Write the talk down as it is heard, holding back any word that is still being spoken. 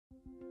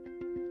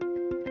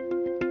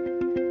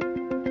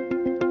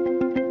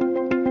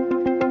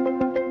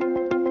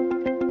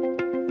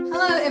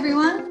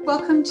everyone.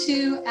 Welcome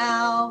to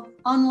our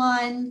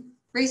online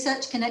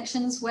Research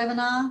Connections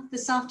webinar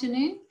this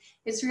afternoon.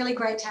 It's really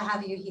great to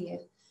have you here.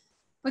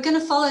 We're going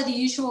to follow the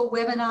usual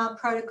webinar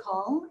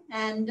protocol,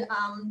 and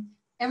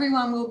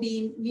everyone will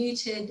be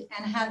muted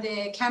and have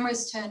their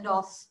cameras turned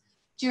off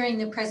during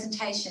the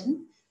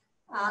presentation.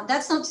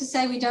 That's not to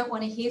say we don't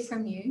want to hear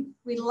from you.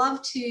 We'd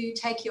love to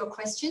take your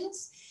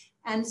questions.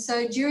 And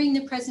so during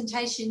the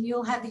presentation,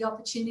 you'll have the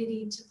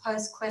opportunity to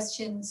post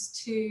questions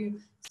to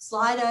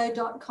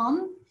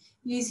slido.com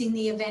using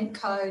the event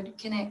code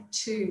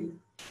connect2.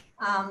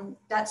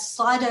 That's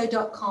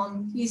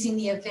slido.com using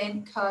the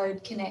event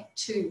code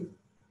connect2.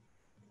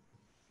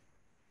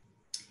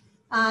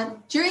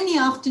 During the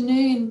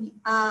afternoon,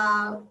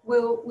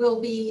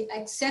 we'll be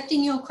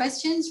accepting your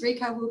questions.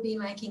 Rico will be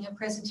making a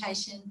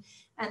presentation,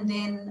 and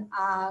then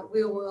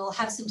we will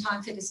have some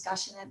time for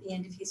discussion at the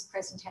end of his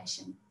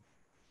presentation.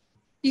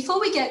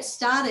 Before we get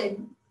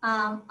started,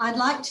 I'd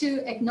like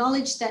to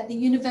acknowledge that the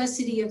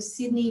University of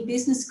Sydney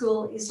Business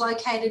School is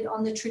located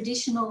on the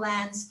traditional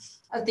lands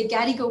of the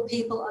Gadigal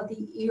people of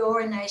the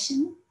Eora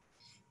Nation.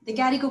 The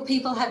Gadigal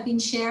people have been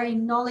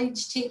sharing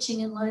knowledge,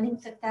 teaching and learning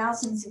for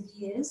thousands of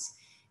years.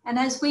 And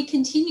as we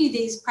continue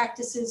these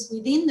practices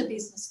within the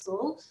business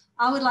school,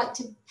 I would like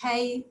to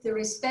pay the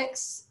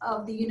respects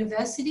of the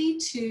university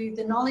to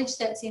the knowledge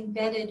that's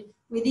embedded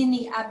within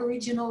the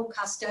Aboriginal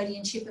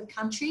custodianship of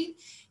country,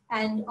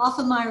 and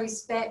offer my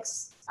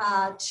respects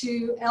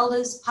to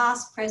elders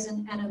past,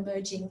 present and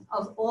emerging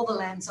of all the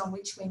lands on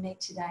which we meet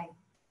today.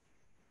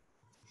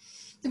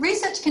 The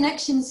Research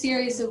Connection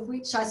series, of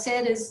which I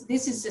said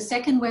this is the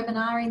second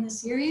webinar in the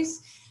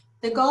series.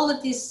 The goal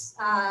of this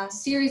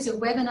series of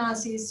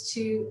webinars is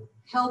to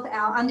help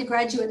our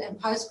undergraduate and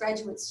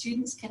postgraduate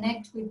students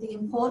connect with the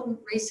important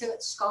research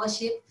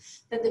scholarship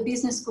that the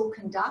business school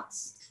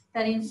conducts,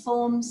 that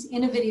informs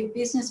innovative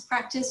business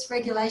practice,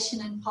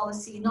 regulation and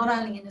policy, not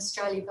only in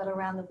Australia, but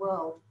around the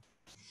world.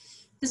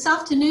 This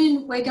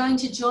afternoon, we're going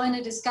to join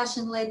a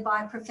discussion led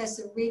by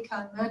Professor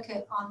Rico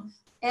Merkert on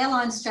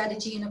airline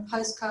strategy in a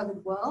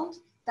post-COVID world,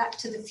 back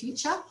to the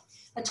future,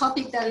 a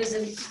topic that is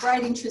of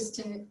great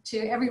interest to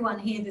everyone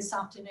here this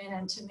afternoon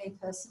and to me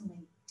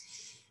personally.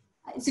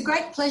 It's a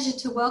great pleasure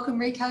to welcome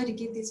Rico to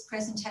give this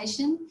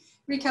presentation.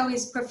 Rico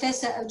is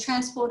Professor of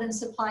Transport and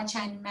Supply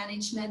Chain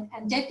Management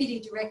and Deputy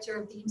Director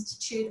of the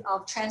Institute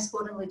of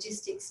Transport and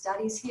Logistics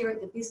Studies here at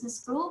the Business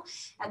School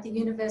at the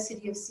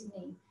University of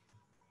Sydney.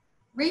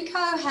 Rico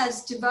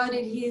has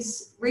devoted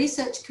his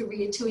research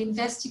career to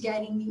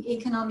investigating the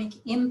economic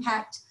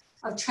impact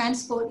of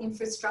transport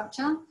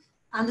infrastructure,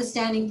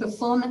 understanding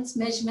performance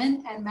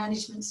measurement and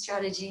management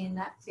strategy in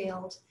that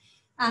field.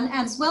 And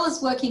as well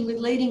as working with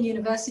leading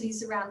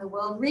universities around the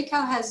world,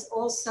 Rico has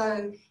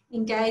also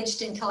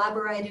engaged and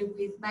collaborated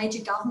with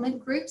major government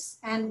groups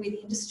and with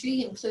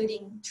industry,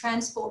 including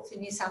Transport for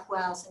New South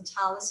Wales and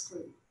Thales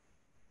Group.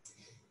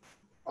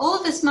 All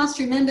of us must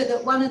remember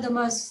that one of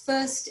the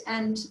first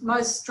and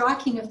most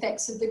striking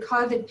effects of the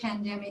COVID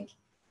pandemic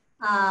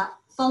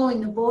following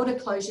the border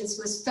closures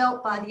was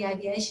felt by the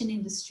aviation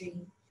industry.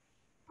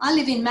 I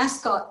live in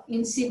Mascot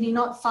in Sydney,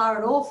 not far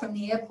at all from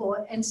the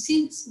airport, and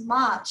since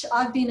March,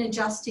 I've been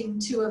adjusting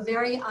to a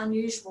very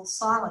unusual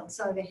silence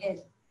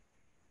overhead.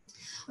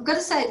 I've got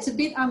to say it's a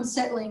bit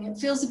unsettling. It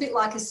feels a bit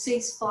like a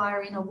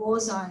ceasefire in a war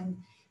zone,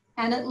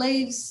 and it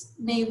leaves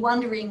me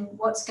wondering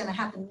what's going to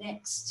happen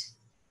next.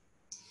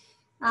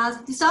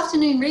 This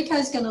afternoon, Rico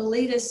is going to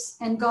lead us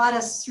and guide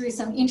us through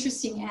some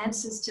interesting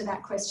answers to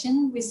that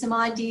question, with some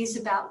ideas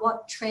about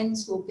what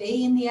trends will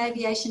be in the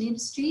aviation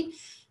industry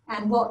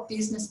and what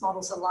business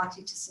models are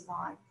likely to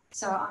survive.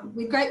 So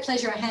with great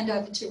pleasure, I hand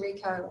over to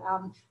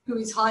Rico, who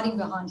is hiding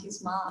behind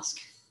his mask,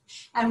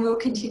 and we'll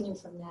continue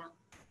from now.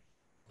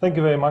 Thank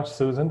you very much,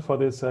 Susan, for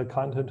this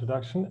kind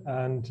introduction,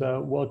 and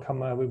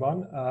welcome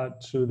everyone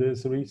to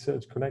this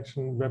Research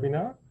Connection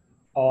webinar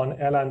on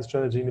airline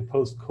strategy in the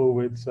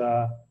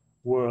post-COVID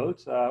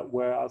world,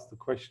 where I asked the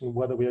question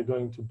whether we are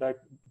going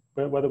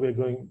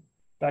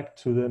back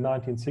to the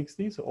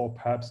 1960s or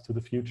perhaps to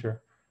the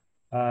future.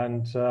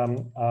 And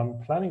I'm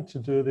planning to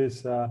do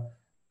this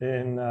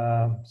in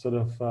sort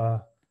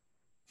of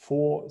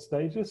 4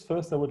 stages.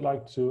 First, I would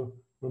like to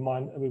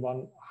remind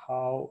everyone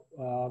how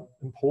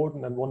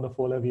important and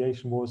wonderful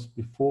aviation was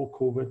before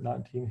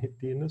COVID-19 hit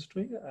the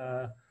industry.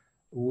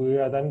 We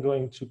are then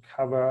going to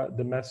cover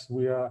the mess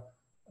we are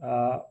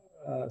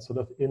sort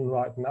of in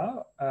right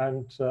now.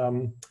 And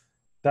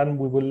then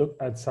we will look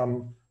at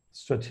some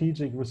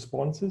strategic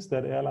responses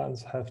that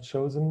airlines have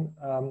chosen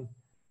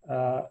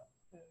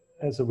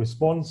as a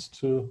response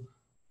to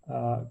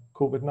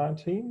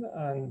COVID-19.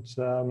 And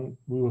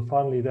we will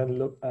finally then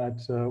look at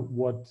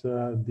what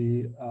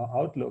the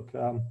outlook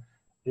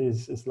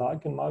is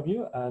like, in my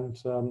view, and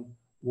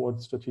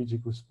what strategic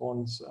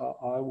response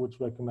I would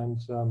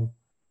recommend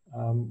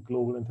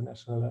global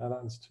international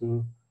airlines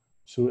to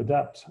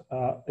adapt.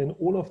 In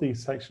all of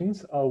these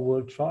sections, I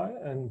will try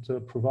and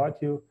provide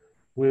you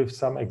with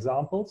some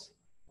examples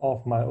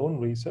of my own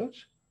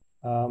research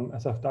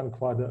as I've done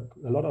quite a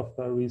lot of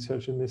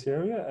research in this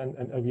area,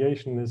 and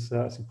aviation is,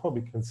 as you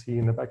probably can see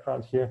in the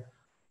background here,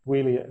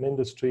 really an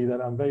industry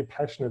that I'm very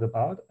passionate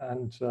about,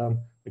 and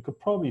we could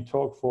probably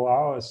talk for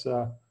hours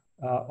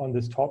on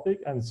this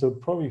topic. And so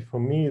probably for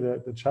me,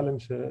 the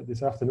challenge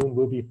this afternoon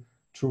will be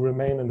to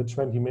remain in the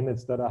 20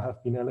 minutes that I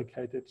have been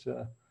allocated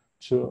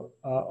to.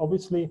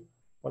 Obviously,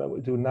 what I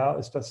will do now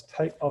is just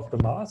take off the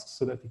mask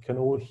so that you can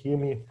all hear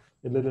me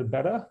a little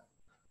better.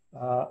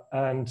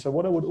 And so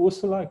what I would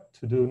also like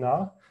to do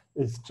now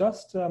is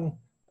just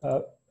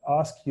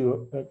ask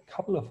you a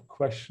couple of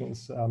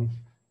questions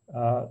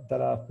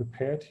that I've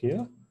prepared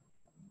here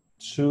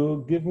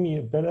to give me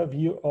a better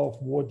view of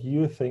what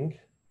you think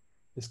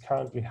is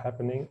currently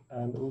happening,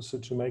 and also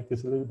to make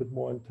this a little bit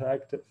more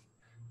interactive.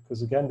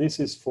 Because again, this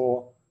is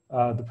for,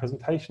 the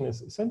presentation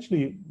is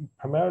essentially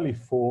primarily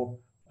for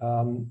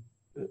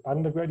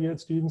undergraduate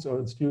students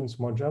or students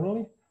more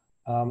generally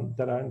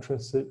that are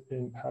interested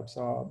in perhaps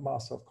our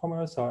Master of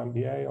Commerce, our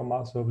MBA, or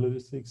Master of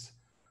Logistics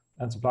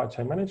and Supply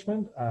Chain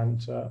Management.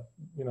 And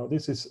you know,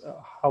 this is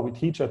how we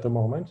teach at the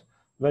moment.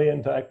 Very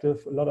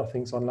interactive, a lot of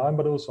things online,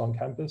 but also on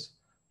campus,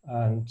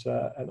 and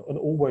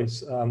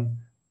always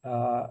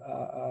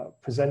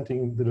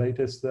presenting the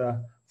latest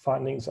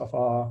findings of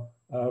our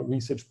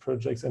research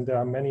projects. And there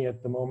are many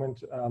at the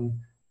moment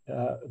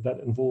that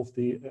involve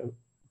the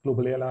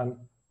global airline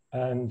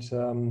and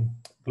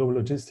global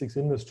logistics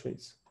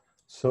industries.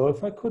 So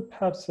if I could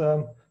perhaps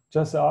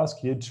just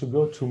ask you to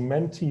go to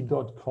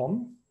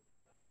menti.com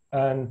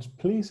and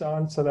please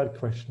answer that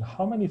question.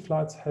 How many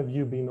flights have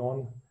you been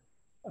on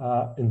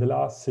in the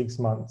last 6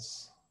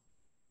 months?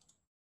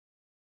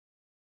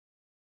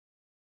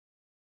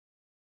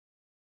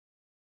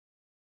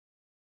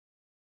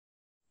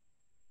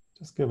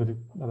 Just give it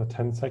another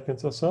 10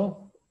 seconds or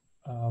so.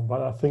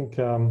 But I think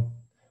a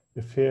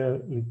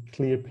fairly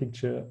clear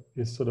picture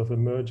is sort of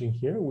emerging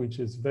here, which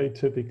is very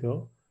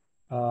typical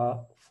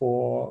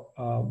for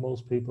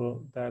most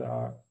people that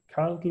are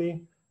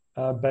currently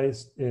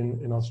based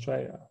in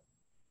Australia.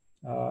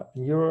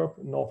 In Europe,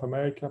 North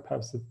America,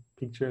 perhaps the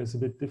picture is a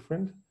bit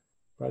different,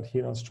 but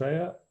here in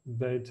Australia,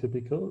 very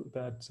typical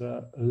that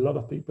a lot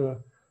of people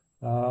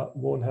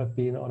won't have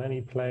been on any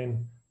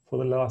plane for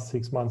the last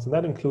 6 months. And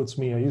that includes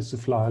me. I used to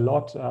fly a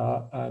lot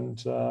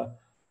and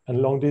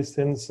long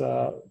distance,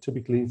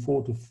 typically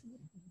 4 to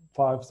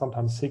 5,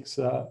 sometimes 6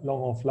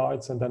 long-haul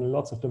flights, and then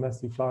lots of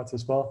domestic flights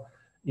as well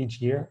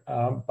each year.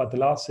 But the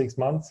last 6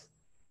 months,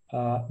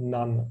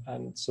 none.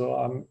 And so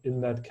I'm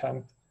in that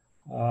camp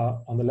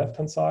on the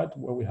left-hand side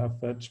where we have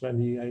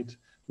 28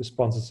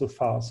 responses so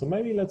far. So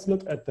maybe let's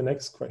look at the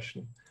next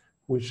question,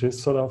 which is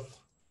sort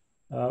of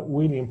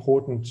really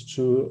important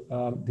to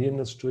the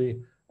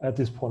industry at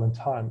this point in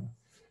time.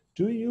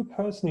 Do you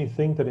personally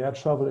think that air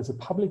travel is a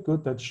public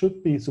good that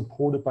should be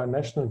supported by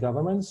national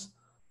governments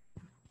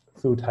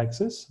through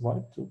taxes,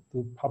 right,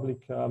 through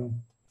public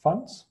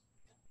funds?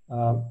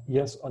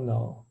 Yes or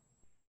no?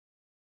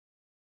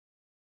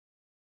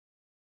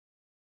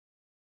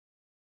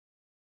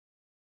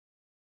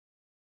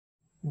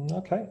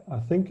 Okay, I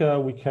think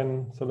we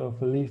can sort of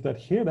leave that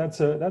here.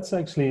 That's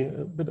actually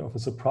a bit of a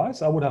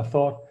surprise. I would have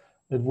thought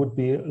it would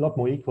be a lot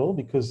more equal,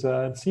 because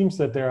it seems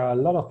that there are a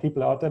lot of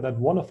people out there that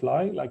want to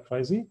fly like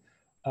crazy,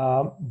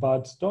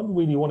 but don't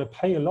really want to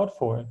pay a lot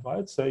for it,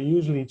 right? So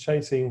usually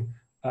chasing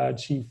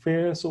cheap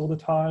fares all the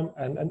time,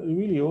 and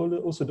really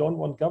also don't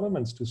want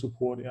governments to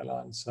support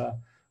airlines,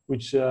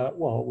 which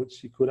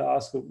you could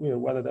ask,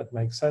 whether that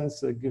makes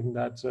sense, given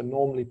that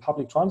normally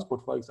public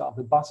transport, for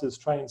example, buses,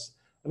 trains,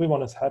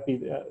 everyone is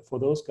happy for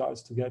those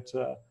guys to get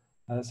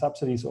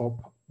subsidies, or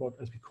what,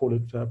 as we call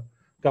it,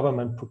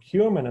 government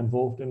procurement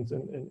involved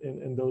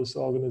in those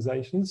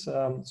organizations.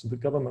 So the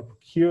government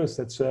procures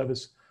that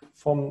service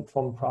from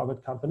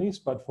private companies,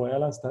 but for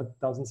airlines that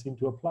doesn't seem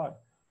to apply.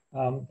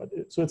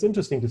 So it's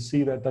interesting to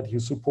see that you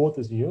support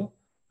this view.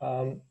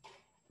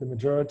 The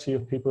majority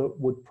of people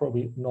would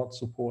probably not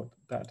support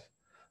that.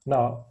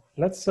 Now,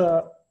 let's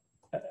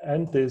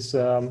end this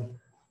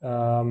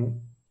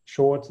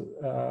short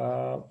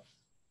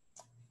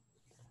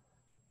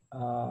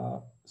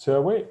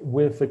survey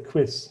with a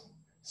quiz.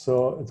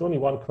 So it's only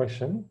one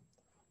question,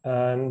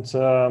 and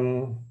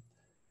the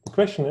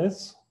question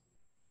is,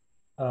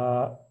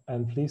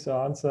 and please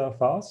answer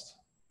fast,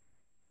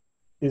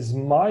 is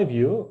my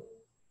view,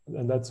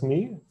 and that's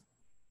me,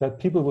 that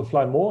people will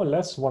fly more or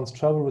less once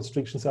travel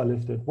restrictions are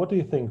lifted? What do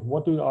you think?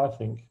 What do I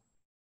think?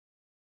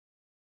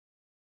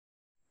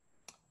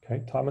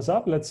 Okay, time is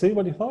up. Let's see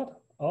what you thought.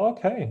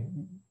 Okay,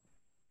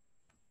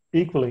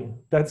 equally,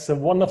 that's a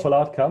wonderful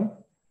outcome.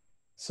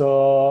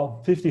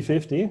 So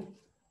 50-50.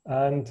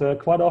 And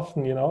quite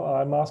often,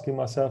 I'm asking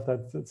myself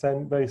that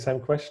very same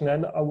question.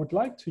 And I would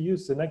like to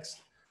use the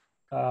next,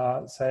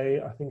 I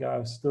think I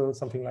have still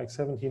something like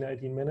 17,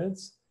 18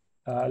 minutes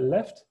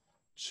left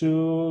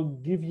to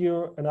give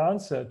you an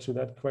answer to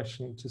that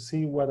question, to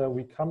see whether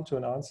we come to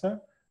an answer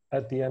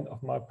at the end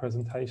of my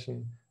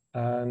presentation.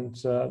 And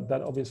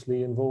that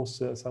obviously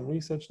involves some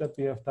research that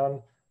we have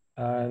done.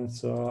 And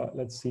so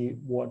let's see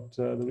what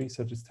the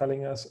research is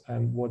telling us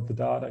and what the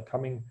data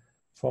coming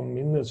from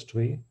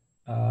industry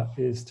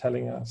is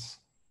telling us.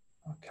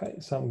 Okay,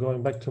 so I'm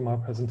going back to my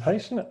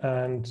presentation,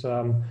 and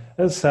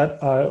as I said,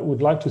 I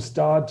would like to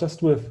start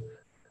just with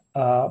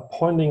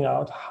pointing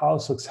out how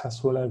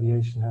successful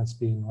aviation has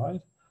been,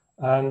 right?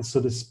 And so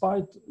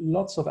despite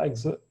lots of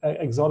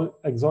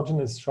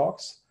exogenous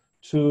shocks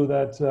to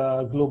that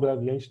global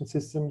aviation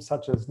system,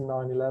 such as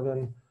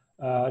 9/11,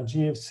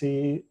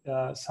 GFC,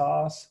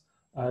 SARS,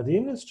 the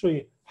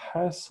industry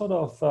has sort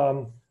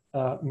of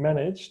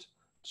managed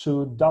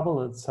to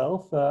double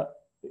itself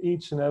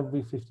each and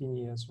every 15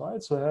 years,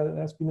 right? So there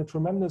has been a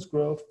tremendous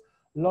growth,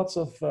 lots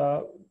of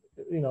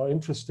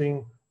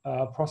interesting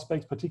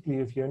prospects,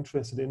 particularly if you're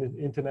interested in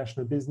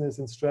international business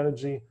and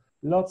strategy,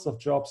 lots of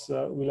jobs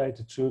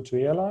related to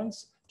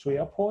airlines, to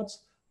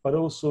airports, but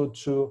also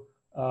to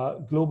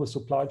global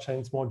supply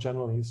chains more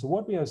generally. So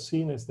what we have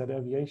seen is that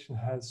aviation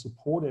has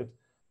supported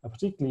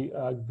particularly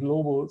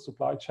global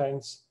supply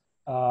chains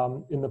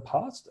in the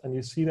past, and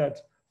you see that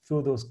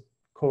through those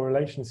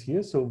correlations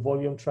here. So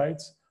volume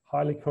trades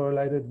highly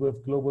correlated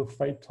with global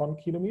freight ton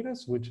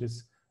kilometers, which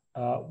is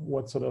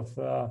what sort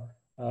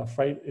of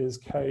freight is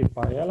carried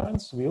by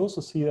airlines. We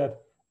also see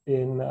that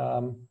in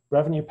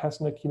revenue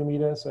passenger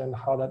kilometers and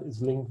how that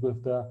is linked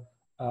with the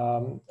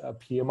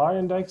PMI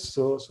index.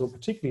 So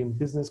particularly in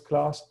business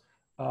class,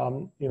 a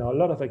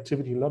lot of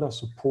activity, a lot of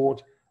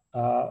support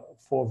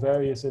for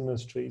various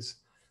industries.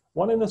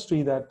 One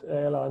industry that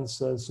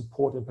airlines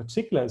support in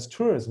particular is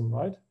tourism,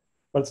 right?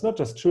 But it's not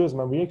just tourism,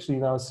 and we actually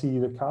now see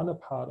the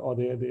counterpart or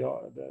the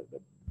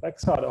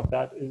backside of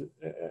that,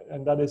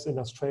 and that is in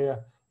Australia.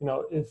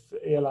 If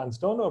airlines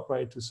don't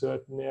operate to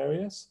certain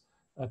areas,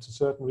 to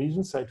certain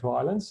regions, say to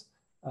islands,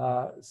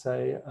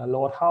 say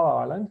Lord Howe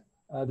Island,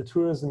 the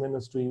tourism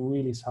industry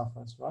really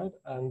suffers, right?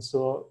 And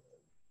so,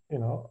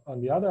 on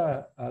the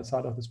other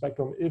side of the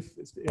spectrum, if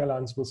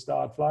airlines will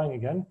start flying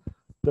again,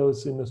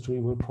 those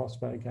industry will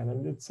prosper again.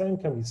 And the same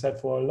can be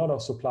said for a lot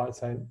of supply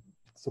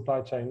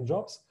chain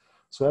jobs.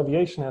 So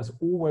aviation has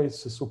always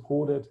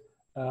supported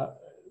a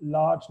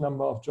large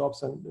number of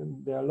jobs,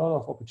 and there are a lot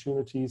of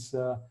opportunities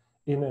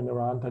in and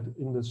around that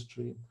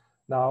industry.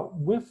 Now,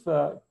 with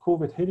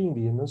COVID hitting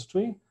the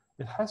industry,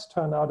 it has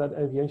turned out that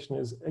aviation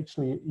is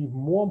actually even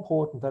more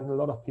important than a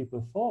lot of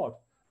people thought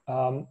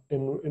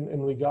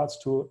in regards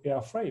to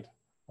air freight,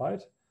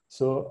 right?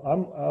 So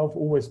I've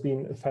always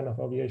been a fan of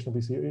aviation.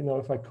 Obviously,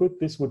 if I could,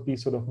 this would be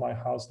sort of my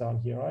house down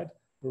here, right?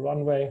 The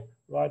runway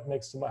right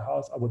next to my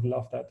house. I would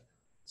love that.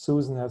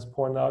 Susan has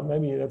pointed out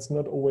maybe that's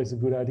not always a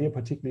good idea,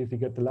 particularly if you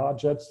get the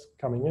large jets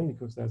coming in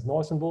because there's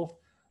noise involved.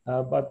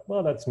 But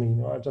well, that's me.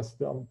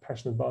 I'm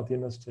passionate about the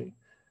industry.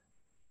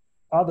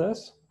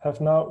 Others have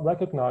now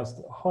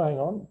recognized, hang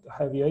on,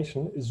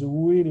 aviation is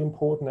really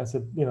important as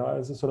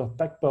a sort of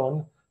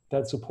backbone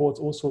that supports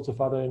all sorts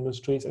of other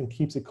industries and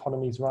keeps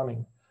economies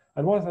running.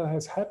 And what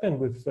has happened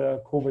with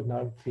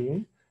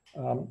COVID-19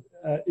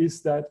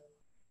 is that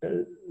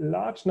a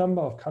large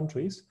number of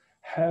countries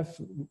have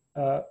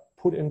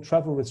put in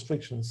travel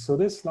restrictions. So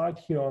this slide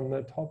here on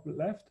the top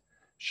left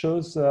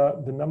shows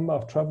the number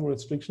of travel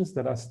restrictions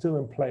that are still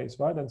in place,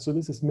 right? And so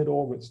this is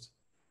mid-August.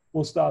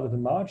 We'll start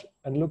in March,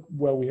 and look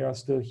where we are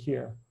still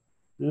here.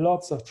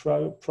 Lots of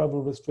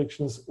travel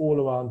restrictions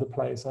all around the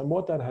place. And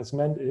what that has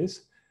meant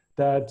is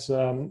that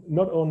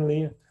not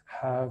only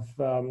have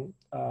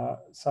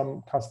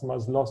some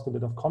customers lost a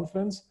bit of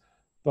confidence,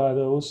 but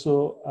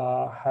also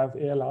have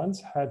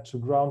airlines had to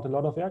ground a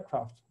lot of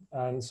aircraft.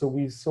 And so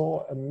we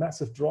saw a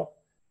massive drop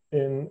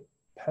in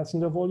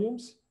passenger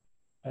volumes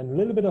and a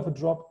little bit of a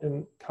drop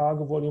in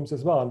cargo volumes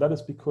as well. And that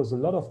is because a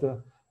lot of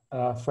the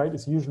freight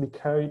is usually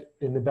carried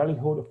in the belly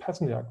hold of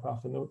passenger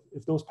aircraft. And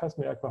if those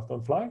passenger aircraft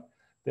don't fly,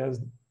 there's,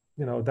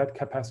 that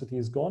capacity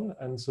is gone.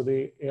 And so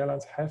the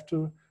airlines have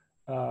to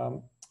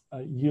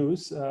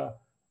use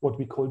what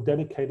we call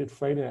dedicated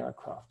freighter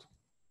aircraft.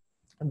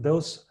 And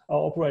those are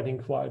operating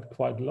quite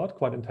a lot,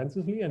 quite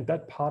intensively. And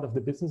that part of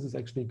the business is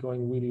actually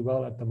going really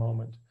well at the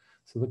moment.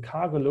 So the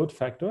cargo load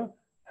factor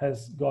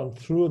has gone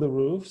through the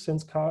roof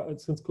since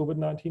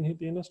COVID-19 hit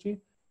the industry.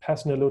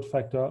 Passenger load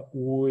factor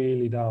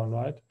really down,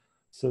 right?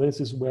 So this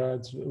is where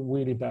it's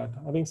really bad.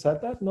 Having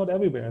said that, not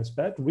everywhere is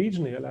bad.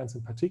 Regional airlines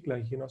in particular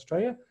here in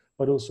Australia,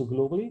 but also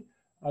globally,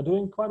 are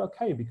doing quite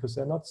okay because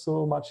they're not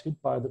so much hit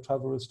by the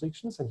travel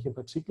restrictions. And here in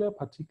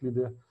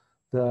particularly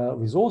the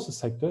resources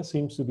sector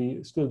seems to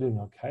be still doing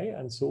okay.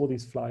 And so all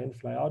these fly-in,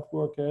 fly-out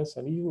workers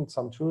and even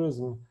some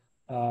tourism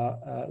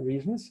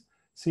regions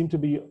seem to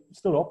be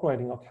still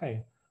operating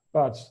okay.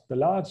 But the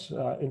large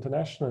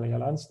international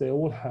airlines, they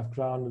all have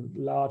grounded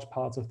large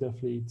parts of their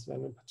fleets,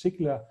 and in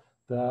particular,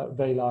 the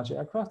very large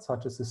aircraft,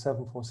 such as the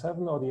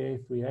 747 or the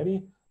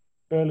A380,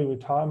 early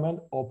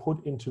retirement or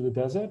put into the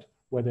desert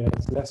where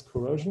there's less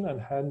corrosion and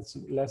hence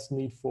less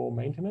need for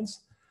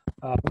maintenance,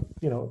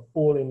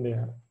 all in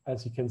there.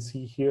 As you can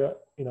see here,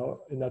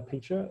 in that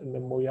picture, in the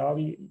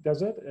Mojave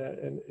Desert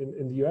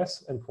in the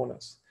US and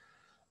Kaunas.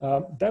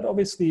 That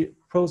obviously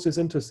poses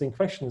interesting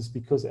questions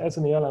because as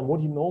an airline,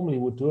 what you normally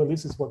would do, and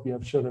this is what we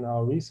have shown in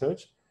our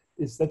research,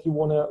 is that you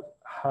want to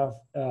have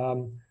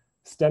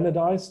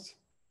standardized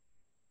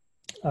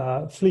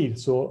fleet.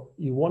 So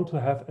you want to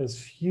have as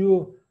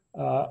few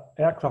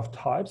aircraft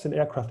types and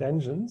aircraft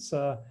engines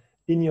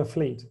in your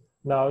fleet.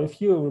 Now,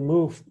 if you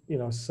remove,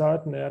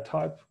 certain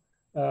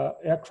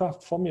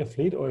aircraft from your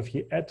fleet, or if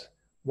you add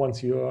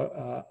once you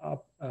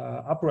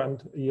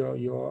uprun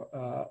your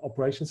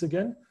operations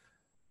again,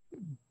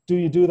 do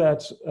you do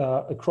that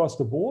across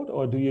the board,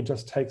 or do you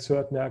just take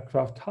certain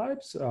aircraft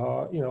types?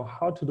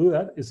 How to do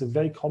that is a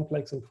very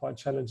complex and quite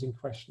challenging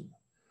question.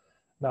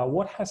 Now,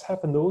 what has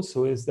happened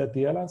also is that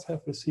the airlines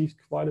have received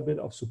quite a bit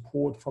of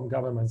support from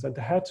governments, and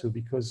they had to,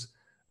 because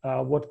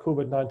what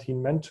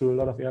COVID-19 meant to a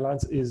lot of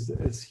airlines is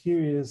a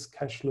serious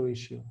cash flow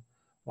issue,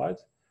 right?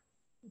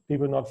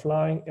 People not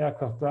flying,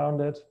 aircraft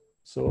grounded.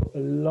 So a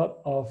lot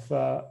of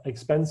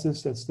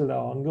expenses that still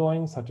are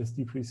ongoing, such as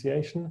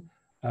depreciation,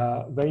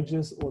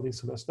 wages, all this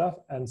sort of stuff.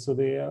 And so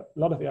a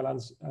lot of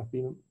airlines have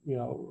been,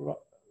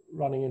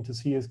 running into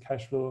serious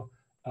cash flow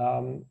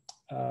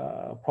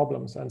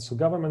problems. And so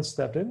governments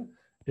stepped in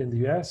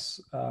the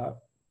US,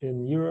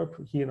 in Europe,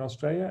 here in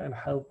Australia, and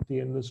helped the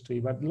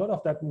industry. But a lot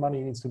of that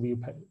money needs to be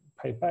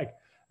paid back.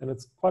 And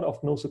it's quite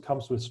often also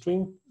comes with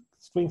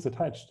strings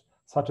attached,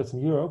 such as in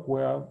Europe,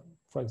 where,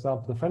 for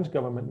example, the French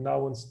government now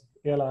wants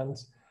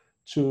airlines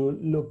to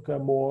look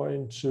more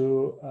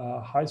into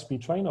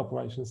high-speed train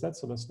operations, that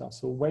sort of stuff.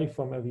 So away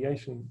from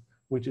aviation,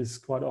 which is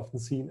quite often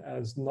seen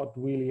as not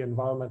really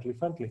environmentally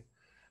friendly.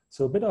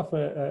 So a bit of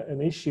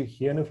an issue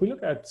here. And if we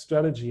look at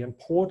strategy and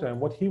Porter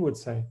and what he would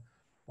say,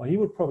 well, he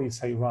would probably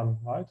say run,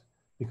 right?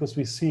 Because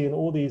we see in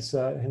all these,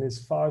 in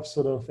his 5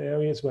 sort of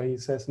areas where he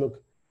says,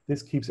 look,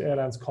 this keeps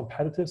airlines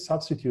competitive,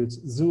 substitutes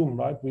Zoom,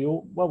 right?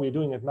 We're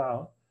doing it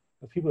now.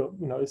 But people,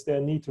 is there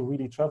a need to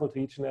really travel to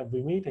each and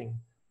every meeting?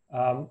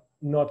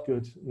 Not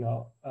good,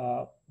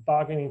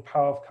 bargaining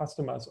power of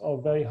customers are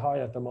very high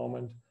at the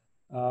moment.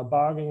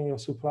 Bargaining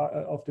of supply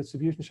of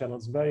distribution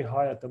channels very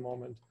high at the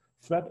moment.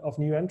 Threat of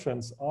new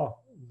entrants are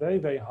very,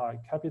 very high.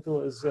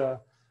 Capital is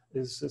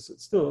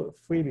still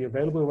freely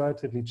available,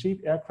 relatively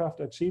cheap.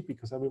 Aircraft are cheap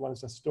because everyone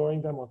is just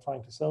storing them or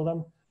trying to sell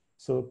them.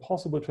 So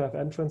possible to have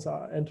entrants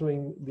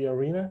entering the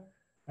arena.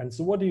 And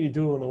so what do you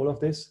do on all of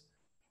this?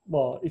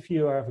 Well, if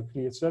you have a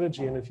clear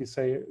strategy and if you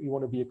say you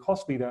want to be a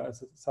cost leader,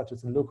 such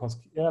as a low-cost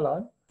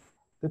airline,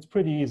 that's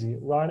pretty easy.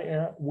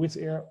 Ryanair,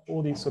 Wizz Air,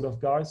 all these sort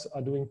of guys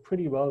are doing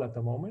pretty well at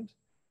the moment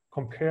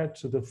compared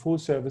to the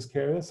full-service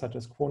carriers such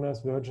as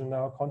Qantas, Virgin in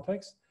our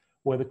context,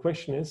 where the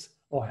question is,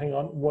 oh, hang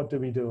on, what do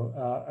we do?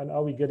 And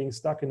are we getting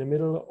stuck in the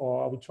middle,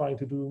 or are we trying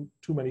to do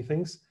too many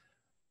things?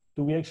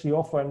 Do we actually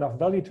offer enough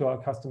value to our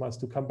customers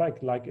to come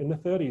back, like in the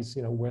 30s,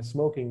 where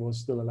smoking was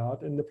still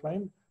allowed in the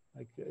plane?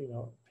 Like,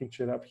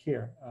 picture it up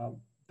here.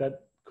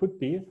 That could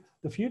be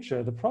the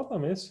future. The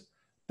problem is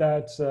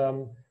that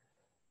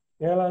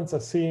airlines are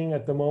seeing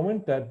at the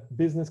moment that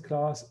business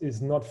class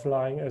is not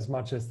flying as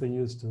much as they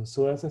used to.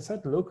 So as I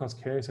said,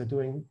 low-cost carriers are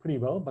doing pretty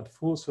well, but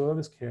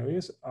full-service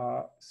carriers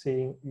are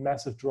seeing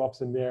massive drops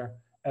in their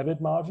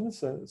EBIT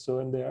margins, so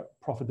in their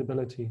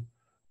profitability,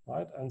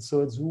 right? And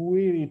so it's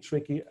really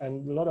tricky,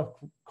 and a lot of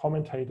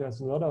commentators,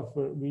 a lot of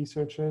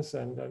researchers,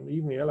 and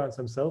even the airlines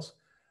themselves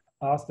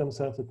ask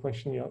themselves the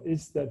question,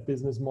 is that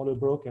business model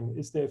broken?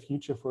 Is there a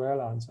future for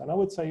airlines? And I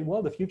would say,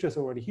 well, the future is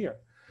already here.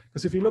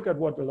 Because if you look at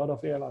what a lot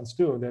of airlines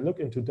do, they look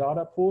into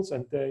data pools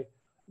and they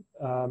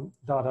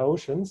data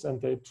oceans,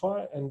 and they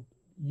try and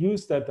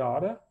use that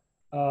data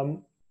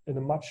in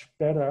a much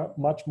better,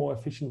 much more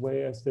efficient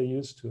way as they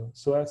used to.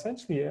 So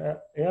essentially,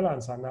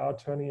 airlines are now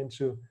turning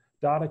into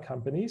data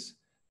companies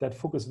that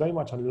focus very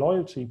much on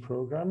loyalty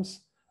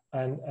programs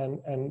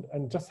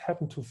and just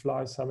happen to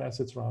fly some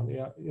assets around,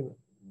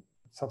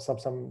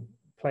 some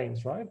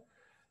planes, right?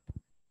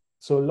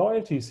 So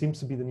loyalty seems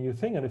to be the new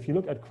thing. And if you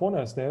look at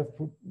Qantas, they have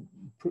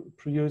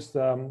produced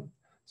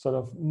sort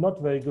of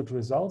not very good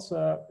results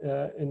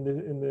in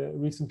the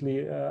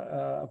recently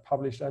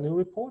published annual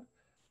report.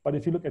 But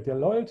if you look at their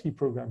loyalty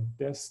program,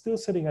 they're still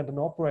sitting at an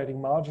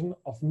operating margin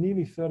of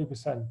nearly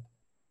 30%.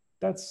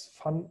 That's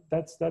fun.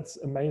 That's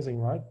amazing,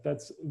 right?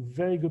 That's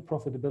very good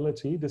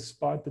profitability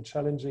despite the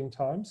challenging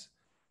times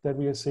that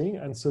we are seeing.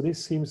 And so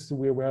this seems to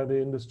be where the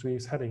industry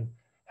is heading.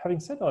 Having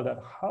said all that,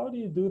 how do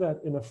you do that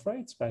in a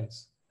freight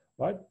space,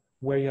 right?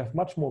 Where you have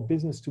much more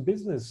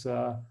business-to-business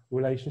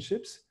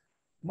relationships,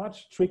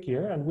 much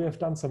trickier. And we have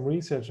done some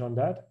research on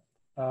that.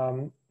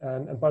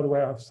 And by the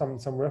way, I have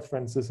some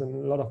references in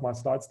a lot of my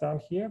slides down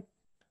here,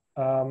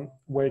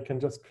 where you can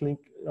just click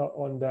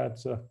on that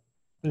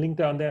link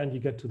down there and you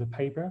get to the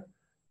paper.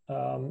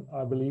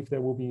 I believe there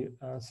will be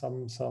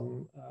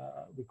some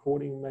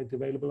recording made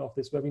available of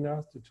this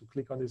webinar to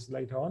click on this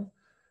later on.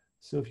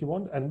 So if you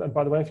want, and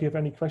by the way, if you have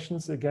any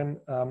questions, again,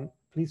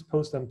 please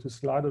post them to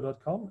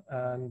slido.com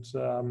and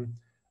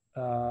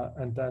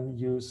then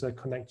use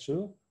Connect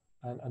to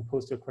and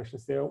post your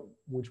questions there,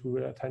 which we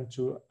will attend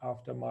to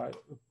after my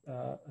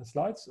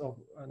slides,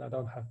 and I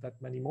don't have that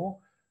many more.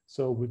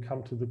 So we'll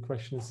come to the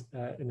questions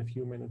in a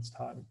few minutes'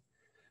 time.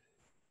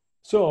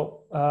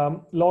 So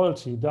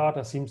loyalty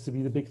data seems to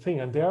be the big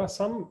thing, and there are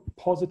some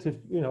positive,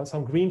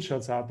 some green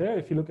shoots out there.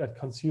 If you look at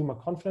consumer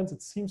confidence,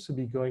 it seems to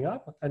be going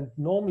up, and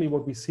normally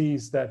what we see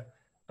is that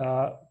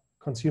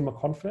consumer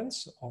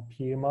confidence, or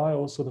PMI,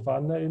 or sort of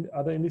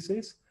other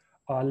indices,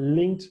 are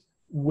linked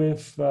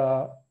with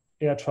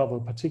air travel,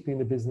 particularly in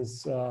the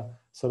business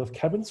sort of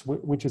cabins,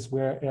 which is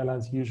where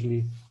airlines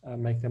usually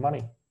make their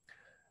money.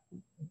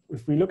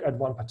 If we look at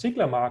one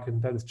particular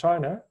market, that is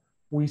China,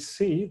 we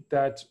see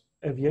that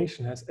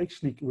aviation has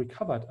actually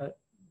recovered.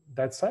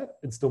 That said,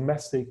 it's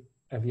domestic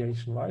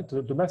aviation, right?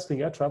 The domestic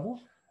air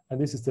travel, and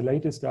this is the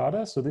latest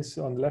data. So this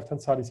on the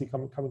left-hand side, you see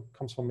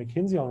comes from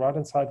McKinsey. On the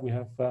right-hand side, we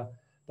have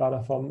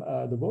data from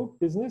the Vogue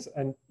business,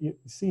 and you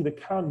see the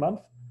current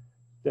month,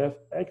 they've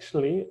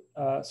actually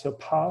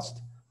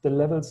surpassed the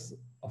levels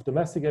of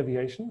domestic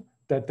aviation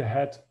that they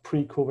had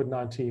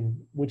pre-COVID-19,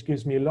 which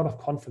gives me a lot of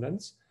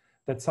confidence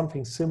that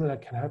something similar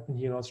can happen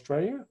here in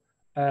Australia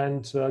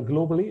and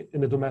globally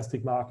in the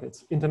domestic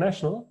markets.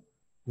 International,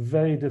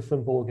 very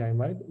different ball game,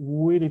 right?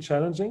 Really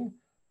challenging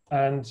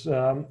and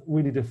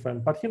really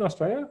different. But here in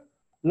Australia,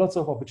 lots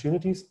of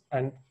opportunities.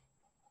 And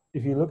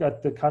if you look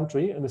at the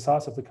country and the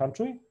size of the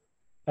country,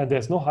 and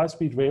there's no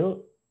high-speed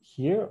rail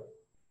here,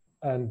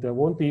 and there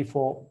won't be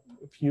for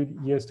a few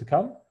years to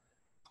come,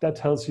 that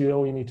tells you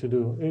all you need to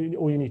do,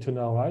 all you need to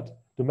know, right?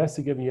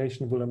 Domestic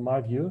aviation will, in my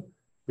view,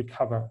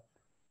 recover.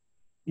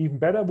 Even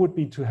better would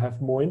be to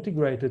have more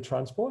integrated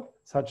transport,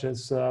 such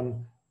as a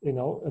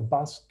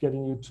bus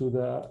getting you to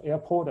the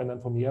airport, and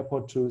then from the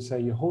airport to, say,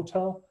 your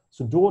hotel.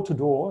 So door to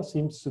door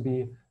seems to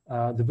be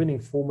the winning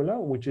formula,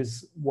 which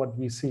is what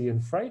we see in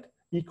freight,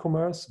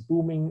 e-commerce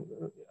booming,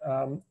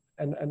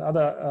 and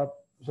other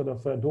sort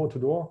of door to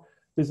door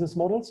business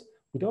models.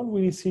 We don't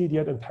really see it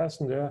yet in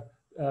passenger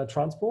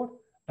transport,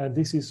 and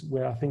this is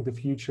where I think the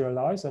future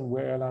lies, and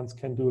where airlines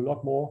can do a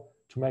lot more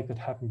to make that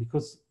happen.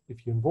 Because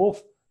if you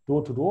involve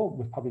door to door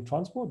with public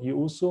transport, you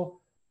also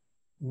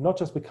not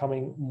just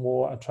becoming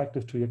more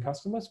attractive to your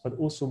customers, but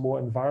also more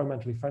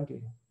environmentally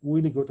friendly.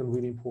 Really good and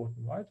really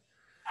important, right?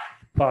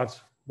 But,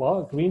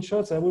 well, green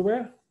shirts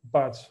everywhere,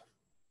 but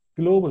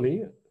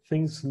globally,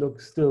 things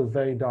look still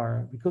very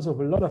dire because of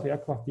a lot of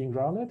aircraft being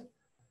grounded.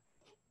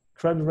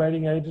 Credit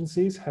rating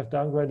agencies have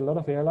downgraded a lot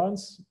of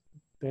airlines.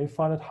 They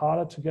find it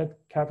harder to get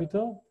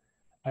capital.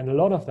 And a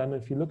lot of them,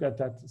 if you look at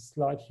that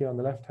slide here on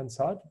the left-hand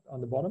side, on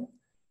the bottom,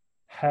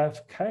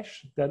 have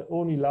cash that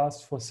only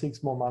lasts for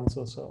 6 more months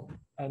or so.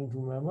 And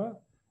remember,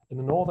 in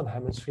the Northern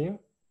Hemisphere,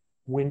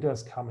 winter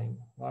is coming,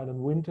 right? And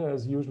winter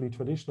is usually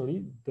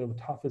traditionally the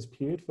toughest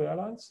period for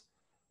airlines.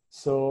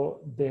 So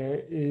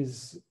there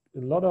is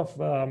a lot of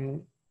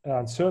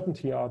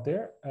uncertainty out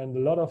there, and a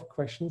lot of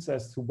questions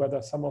as to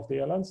whether some of the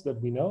airlines that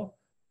we know,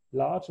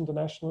 large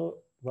international,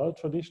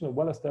 well-traditional,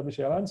 well-established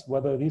airlines,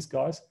 whether these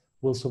guys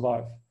will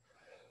survive.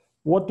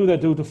 What do they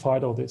do to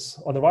fight all this?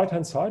 On the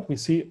right-hand side, we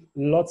see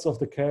lots of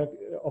the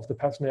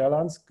passenger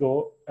airlines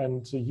go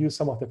and use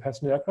some of the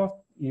passenger aircraft,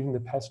 even the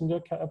passenger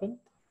cabin,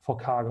 for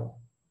cargo.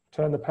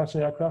 Turn the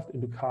passenger aircraft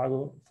into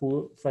cargo,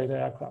 full freighter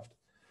aircraft.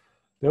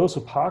 They also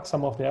park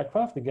some of the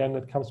aircraft. Again,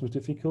 that comes with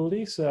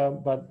difficulties,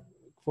 but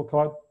for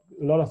quite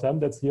a lot of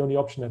them, that's the only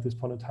option at this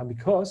point in time,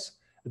 because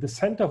at the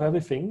center of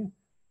everything,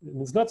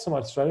 it's not so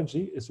much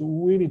strategy, it's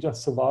really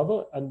just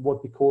survival and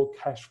what we call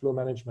cash flow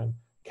management.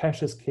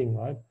 Cash is king,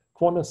 right?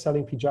 Qantas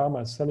selling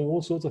pajamas, selling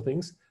all sorts of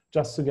things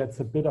just to get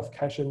a bit of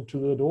cash into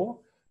the door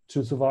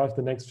to survive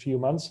the next few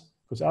months,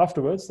 because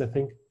afterwards they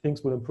think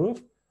things will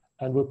improve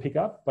and will pick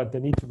up, but they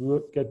need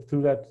to get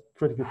through that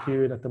critical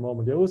period at the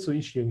moment. They're also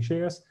issuing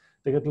shares,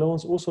 they get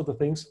loans, all sorts of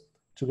things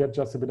to get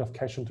just a bit of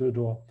cash into the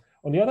door.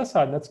 On the other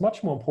side, and that's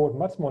much more important,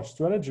 much more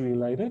strategy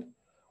related,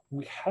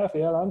 we have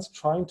airlines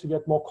trying to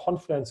get more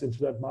confidence into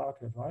that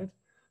market, right?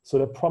 So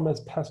they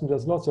promise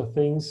passengers lots of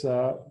things,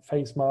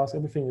 face masks,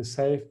 everything is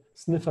safe,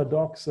 sniffer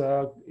dogs,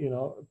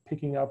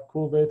 picking up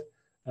COVID,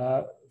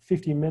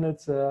 50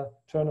 minutes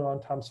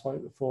turnaround times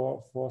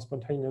for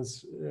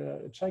spontaneous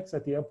checks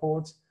at the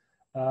airports.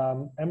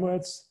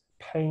 Emirates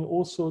paying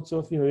all sorts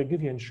of, they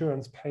give you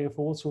insurance, pay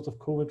for all sorts of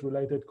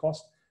COVID-related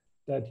costs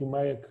that you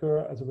may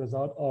occur as a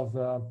result of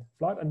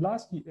flight.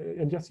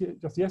 And just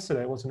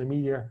yesterday I was in the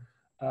media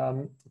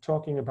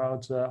talking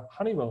about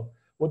Honeywell.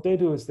 What they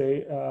do is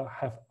they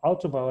have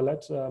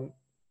ultraviolet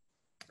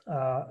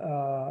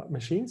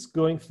machines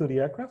going through the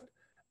aircraft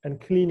and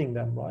cleaning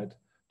them, right?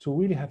 To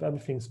really have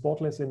everything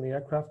spotless in the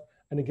aircraft.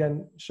 And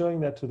again, showing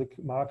that to the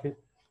market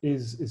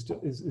is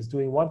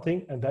doing one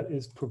thing, and that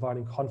is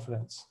providing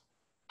confidence.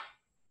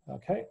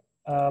 Okay,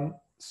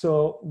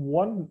 so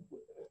one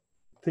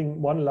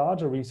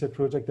larger research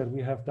project that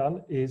we have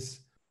done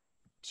is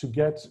to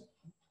get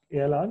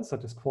airlines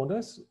such as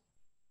Qantas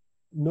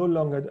no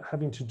longer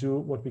having to do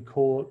what we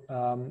call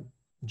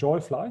joy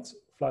flights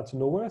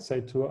nowhere,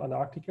 say to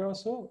Antarctica or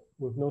so,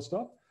 with no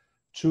stop,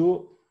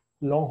 to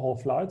long-haul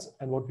flights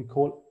and what we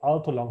call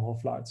ultra-long-haul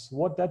flights.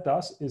 What that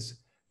does is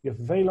you have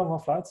very long-haul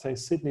flights, say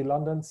Sydney,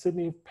 London,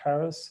 Sydney,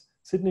 Paris,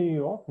 Sydney, New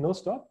York, no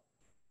stop.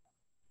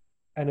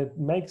 And it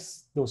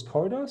makes those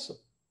corridors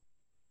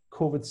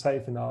COVID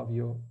safe in our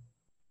view.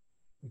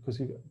 because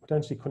you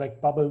potentially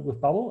connect bubble with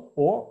bubble,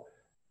 or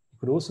you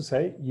could also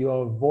say you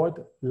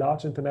avoid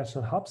large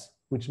international hubs,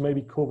 which may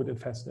be COVID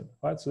infested,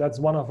 right? So that's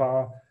one of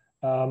our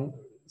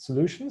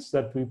solutions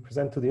that we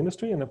present to the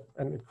industry, and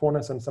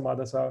Aircorners and some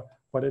others are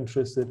quite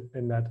interested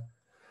in that.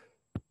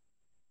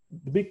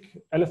 The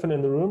big elephant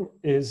in the room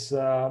is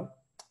the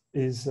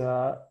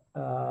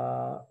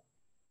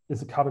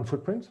carbon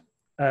footprint.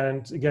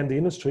 And again, the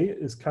industry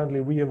is currently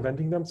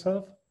reinventing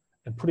themselves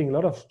and putting a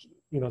lot of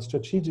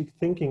strategic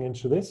thinking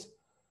into this,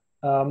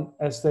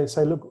 as they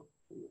say, look,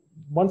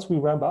 once we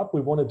ramp up,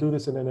 we want to do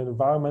this in an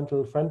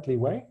environmental friendly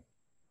way.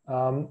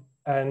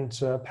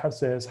 Perhaps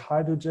there's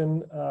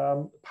hydrogen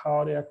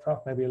powered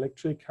aircraft, maybe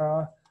electric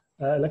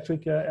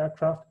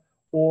aircraft,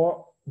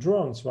 or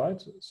drones,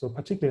 right? So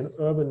particularly in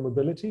urban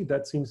mobility,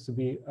 that seems to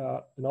be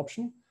an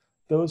option.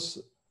 Those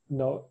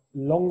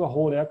longer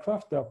haul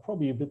aircraft, they're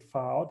probably a bit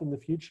far out in the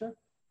future,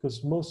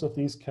 because most of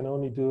these can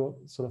only do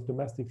sort of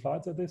domestic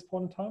flights at this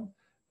point in time.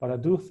 But I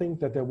do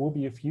think that there will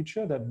be a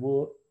future that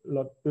will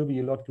be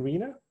a lot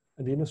greener,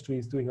 and the industry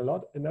is doing a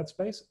lot in that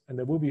space. And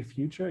there will be a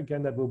future,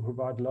 again, that will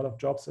provide a lot of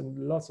jobs and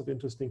lots of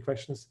interesting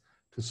questions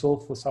to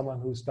solve for someone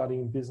who's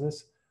studying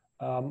business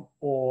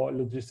or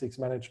logistics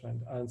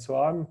management. And so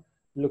I'm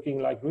looking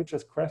like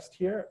Richard's crest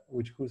here,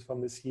 who's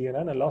from the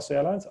CNN. I love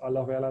airlines. I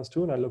love airlines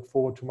too, and I look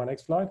forward to my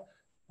next flight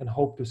and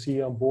hope to see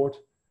you on board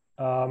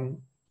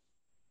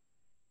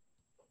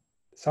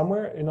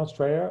somewhere in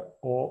Australia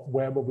or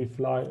wherever we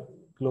fly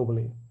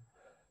globally.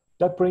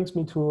 That brings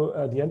me to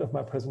the end of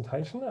my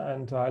presentation,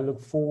 and I look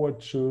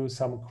forward to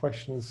some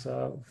questions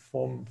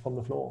from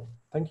the floor.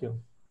 Thank you.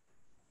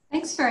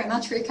 Thanks very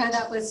much, Rico.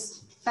 That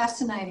was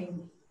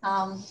fascinating.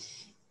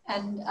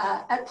 And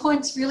at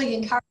points really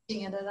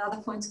encouraging, and at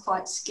other points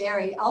quite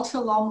scary. Ultra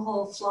long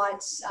haul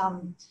flights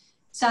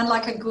sound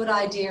like a good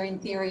idea in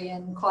theory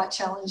and quite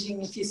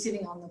challenging if you're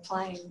sitting on the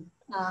plane.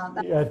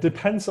 Yeah, it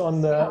depends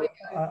on the,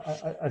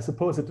 I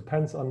suppose it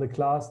depends on the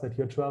class that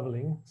you're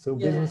traveling. So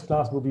business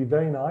class will be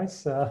very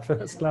nice,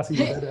 first class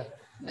even better.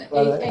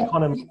 But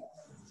economy.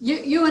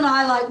 You and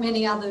I, like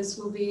many others,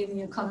 will be in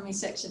the economy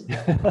section.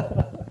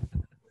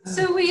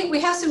 So we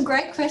have some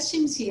great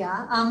questions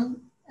here.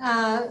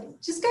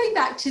 Just going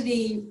back to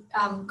the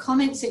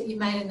comments that you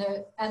made,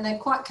 and they're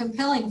quite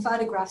compelling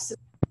photographs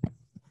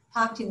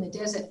parked in the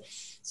desert.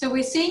 So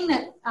we're seeing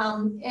that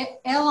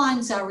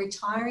airlines are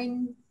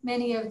retiring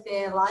many of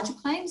their larger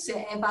planes,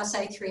 their Airbus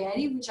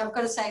A380, which I've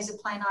got to say is a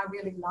plane I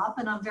really love,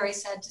 and I'm very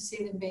sad to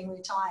see them being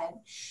retired.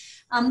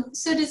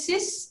 So does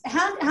this,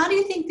 how do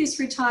you think this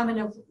retirement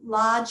of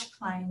large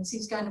planes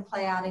is going to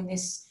play out in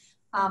this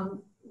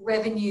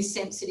revenue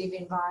sensitive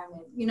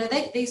environment?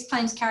 These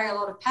planes carry a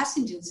lot of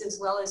passengers, as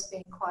well as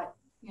being quite,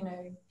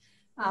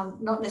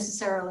 not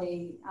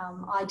necessarily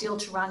ideal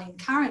to run in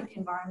current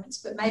environments,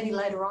 but maybe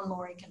later on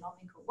more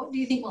economical. What do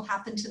you think will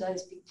happen to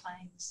those big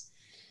planes?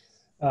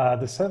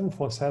 The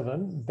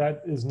 747,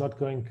 that is not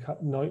going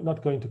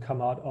to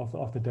come out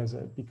of the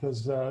desert,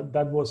 because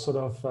that was sort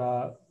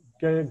of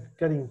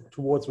getting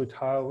towards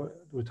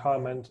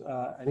retirement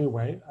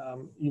anyway,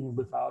 even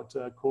without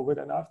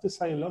COVID. And I have to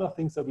say, a lot of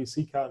things that we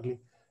see currently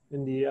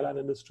in the airline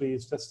industry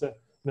is just,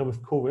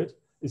 with COVID,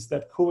 is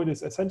that COVID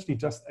is essentially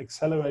just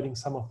accelerating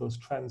some of those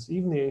trends.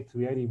 Even the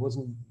A380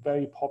 wasn't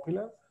very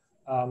popular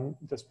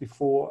just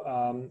before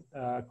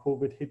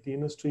COVID hit the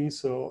industry.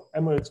 So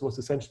Emirates was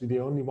essentially the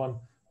only one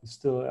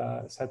still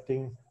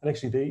accepting, and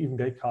actually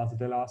they canceled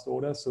their last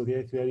order. So the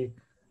A380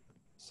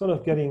 sort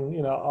of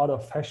getting out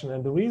of fashion.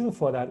 And the reason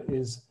for that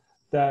is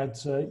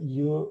that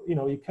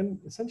you can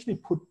essentially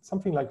put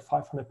something like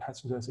 500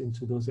 passengers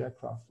into those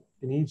aircraft,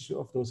 in each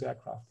of those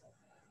aircraft.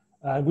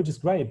 Which is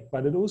great,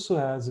 but it also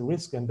has a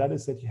risk, and that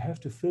is that you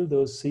have to fill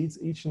those seats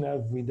each and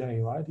every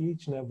day, right?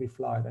 Each and every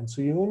flight. And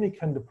so you only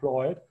can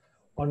deploy it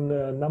on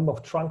a number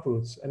of trunk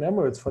routes. And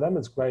Emirates, for them,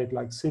 it's great,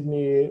 like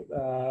Sydney,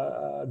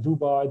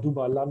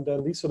 Dubai,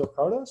 London, these sort of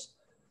corridors.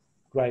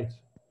 Great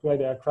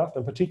aircraft,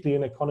 and particularly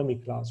in economy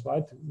class,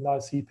 right?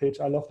 Nice seat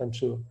pitch, I love them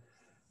too.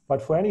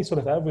 But for any sort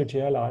of average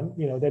airline,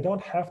 they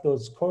don't have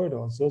those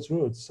corridors, those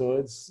routes. So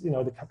it's,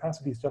 the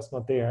capacity is just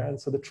not there. And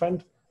so the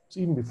trend,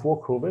 even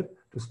before COVID,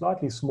 to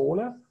slightly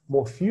smaller,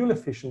 more fuel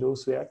efficient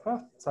also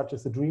aircraft, such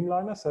as the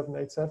Dreamliner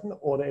 787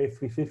 or the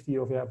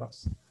A350 of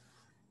Airbus.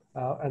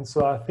 And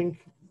so I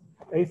think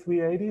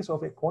A380s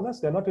of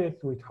Aircorners, they're not yet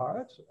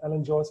retired.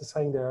 Alan Joyce is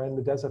saying they're in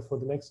the desert for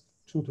the next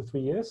 2 to 3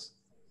 years.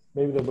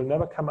 Maybe they will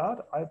never come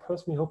out. I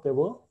personally hope they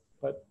will.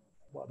 But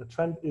the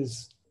trend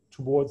is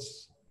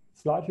towards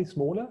slightly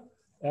smaller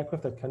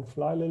aircraft that can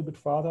fly a little bit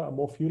farther, are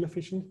more fuel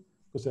efficient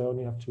because they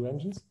only have 2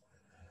 engines,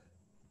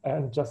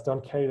 and just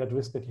don't carry that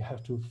risk that you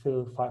have to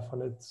fill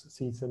 500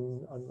 seats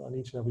on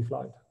each and every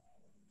flight.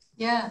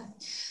 Yeah.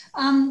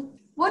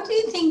 What do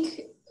you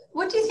think,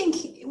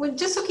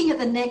 just looking at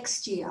the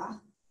next year,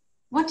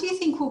 what do you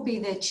think will be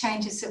the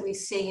changes that we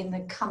see in the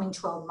coming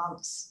 12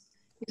 months,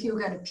 if you were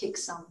going to pick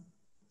some?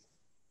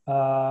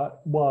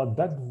 Well,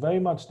 that very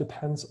much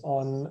depends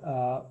on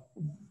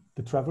the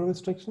the travel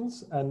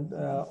restrictions and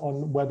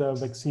on whether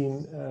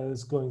vaccine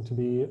is going to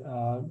be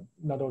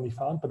not only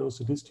found, but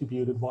also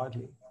distributed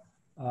widely.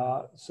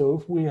 So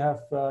if we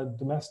have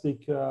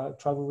domestic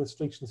travel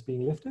restrictions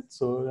being lifted,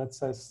 so that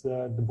says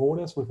the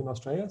borders within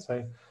Australia,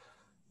 say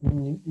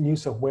New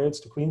South Wales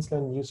to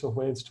Queensland, New South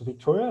Wales to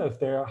Victoria, if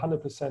they're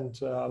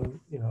 100%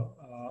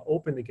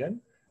 open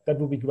again, that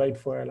will be great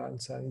for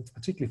airlines, and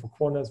particularly for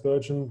Qantas,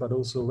 Virgin, but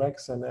also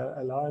Rex and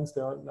Airlines.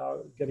 They are now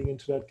getting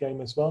into that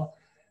game as well.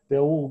 They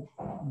all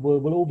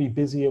will all be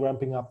busy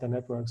ramping up their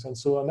networks, and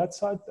so on that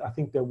side, I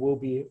think there will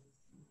be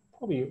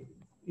probably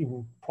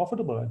even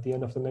profitable at the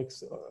end of the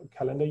next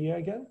calendar year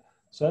again.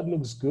 So that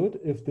looks good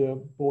if the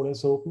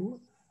borders open.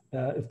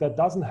 If that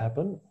doesn't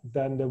happen,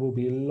 then there will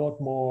be a lot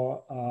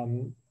more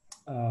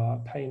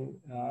pain,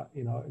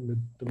 in the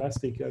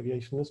domestic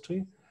aviation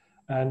industry.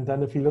 And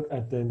then if you look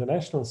at the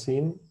international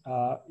scene,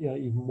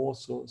 even more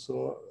so.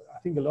 So I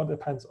think a lot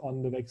depends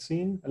on the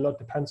vaccine. A lot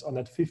depends on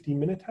that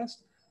 15-minute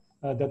test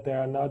that they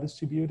are now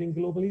distributing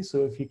globally.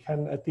 So if you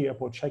can at the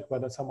airport check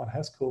whether someone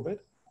has COVID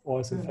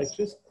or is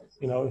infectious,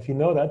 if you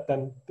know that,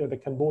 then they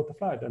can board the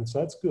flight, and so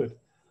that's good.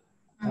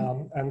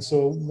 And so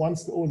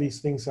once all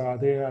these things are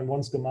there and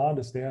once demand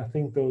is there, I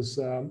think those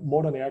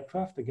modern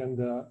aircraft, again,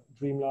 the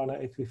Dreamliner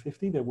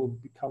A350, they will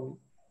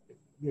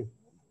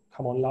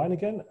come online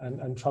again,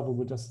 and travel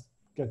will just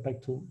get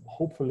back to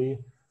hopefully,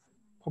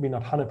 probably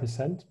not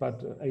 100%, but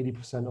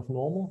 80% of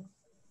normal.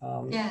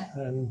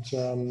 And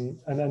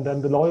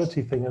then the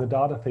loyalty thing and the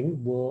data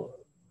thing will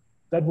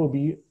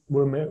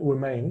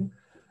remain,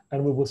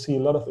 and we will see a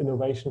lot of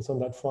innovations on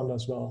that front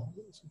as well.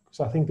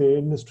 So I think the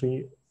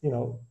industry,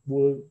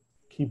 will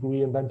keep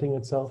reinventing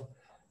itself,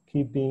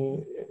 keep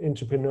being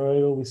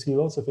entrepreneurial. We see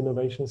lots of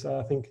innovations.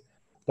 I think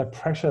that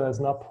pressure that's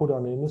now put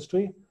on the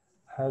industry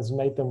has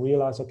made them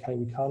realize, okay,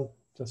 we can't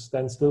just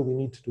stand still. We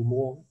need to do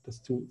more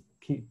just to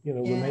keep,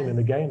 remain in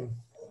the game.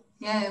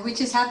 Yeah, which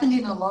has happened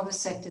in a lot of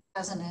sectors,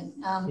 hasn't it?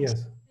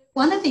 Yes.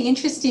 One of the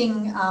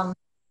interesting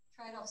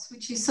trade-offs,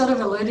 which you sort of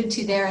alluded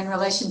to there in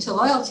relation to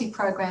loyalty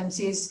programs,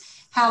 is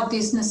how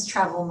business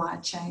travel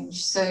might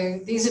change. So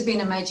these have been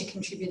a major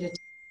contributor to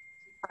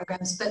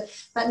programs,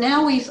 but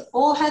now we've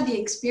all had the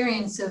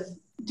experience of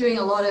doing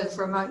a lot of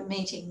remote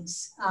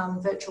meetings,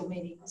 virtual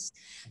meetings.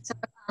 So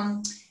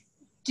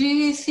do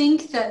you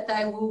think that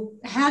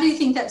how do you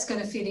think that's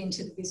going to fit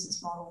into the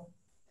business model?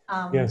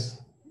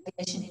 Yes.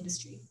 Aviation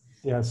industry.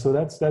 Yeah, so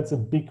that's a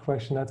big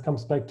question. That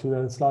comes back to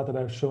the slide that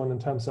I've shown in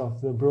terms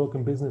of the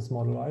broken business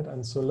model, right?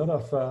 And so a lot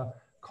of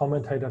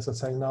commentators are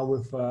saying now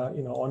with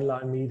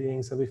online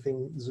meetings,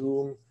 everything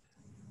Zoom,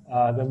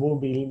 there will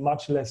be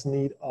much less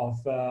need of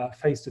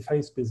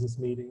face-to-face business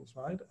meetings,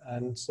 right?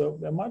 And so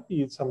there might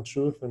be some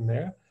truth in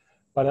there,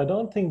 but I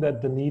don't think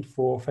that the need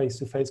for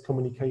face-to-face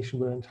communication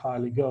will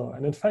entirely go.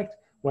 And in fact,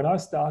 when I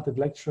started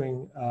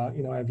lecturing,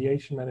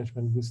 aviation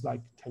management was like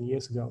 10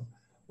 years ago.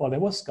 Well, there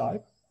was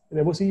Skype.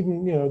 There was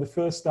even, the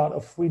first start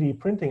of 3D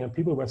printing, and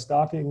people were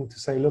starting to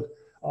say, look,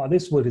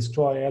 this will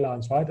destroy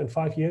airlines, right? In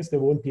 5 years, there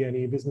won't be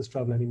any business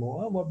travel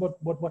anymore.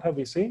 What have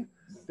we seen?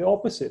 The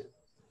opposite.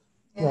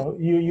 Yeah.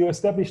 You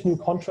establish new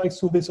contracts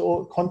through this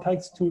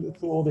contacts through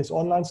all this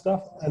online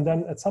stuff, and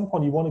then at some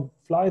point you want to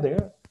fly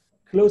there,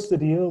 close the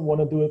deal,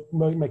 want to do it,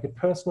 make it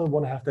personal,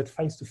 want to have that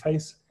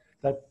face-to-face,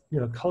 that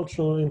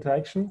cultural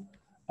interaction.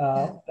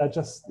 That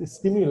just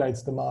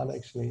stimulates demand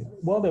actually.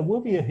 Well, there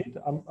will be a hit.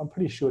 I'm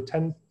pretty sure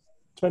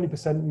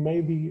 10-20%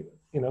 may be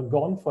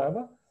gone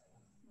forever,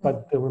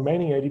 but the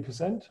remaining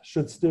 80%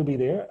 should still be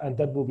there, and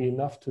that will be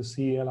enough to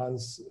see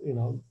airlines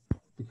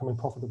becoming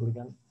profitable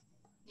again.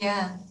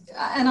 Yeah,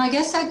 and I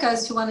guess that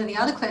goes to one of the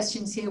other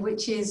questions here,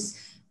 which is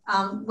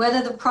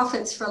whether the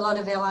profits for a lot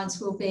of airlines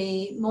will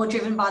be more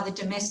driven by the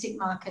domestic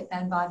market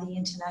than by the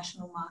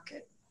international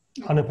market.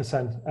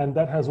 100%, and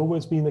that has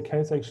always been the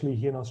case actually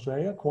here in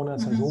Australia.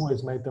 Qantas has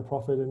always made the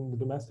profit in the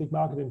domestic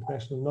market,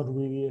 international not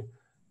really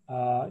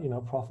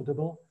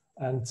profitable,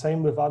 and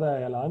same with other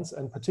airlines.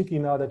 And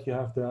particularly now that you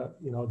have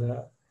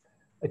the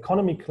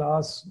economy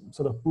class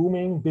sort of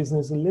booming,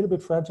 business a little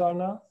bit fragile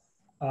now,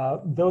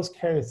 those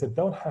carriers that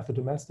don't have a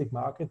domestic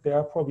market, they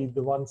are probably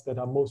the ones that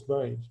are most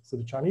worried. So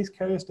the Chinese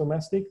carriers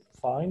domestic,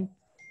 fine.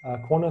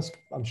 Qantas,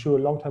 I'm sure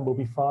a long time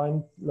will be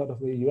fine. A lot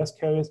of the US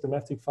carriers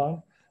domestic,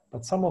 fine.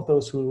 But some of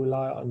those who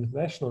rely on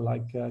international,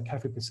 like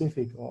Cathay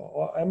Pacific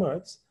or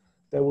Emirates,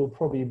 they will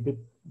probably be a bit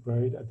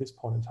worried at this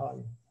point in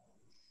time.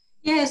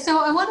 Yeah, so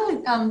I want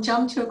to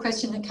jump to a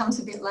question that comes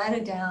a bit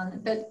later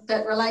down, but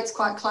that relates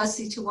quite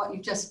closely to what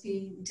you've just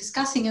been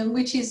discussing, and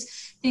which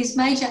is these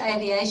major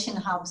aviation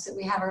hubs that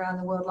we have around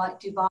the world, like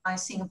Dubai,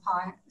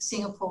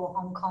 Singapore,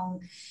 Hong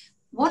Kong.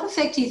 What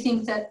effect do you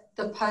think that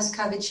the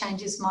post-COVID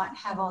changes might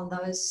have on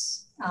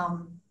those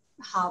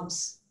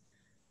hubs?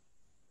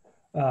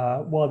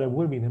 Well, there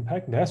will be an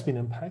impact. There has been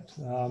impact.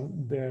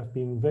 They have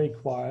been very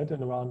quiet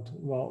and around,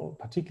 well,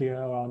 particularly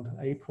around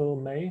April,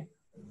 May.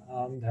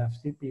 They have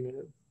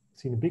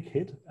seen a big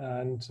hit,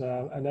 and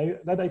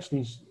that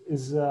actually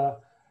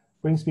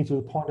brings me to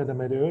the point that I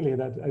made earlier,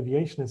 that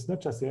aviation is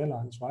not just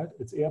airlines, right?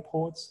 It's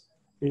airports,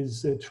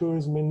 is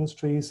tourism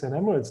industries and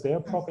Emirates. They are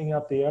propping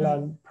up the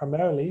airline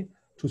primarily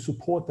to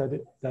support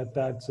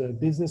that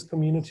business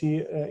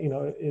community, you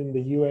know, in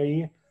the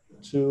UAE,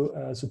 to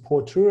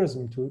support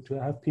tourism, to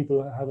have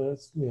people have a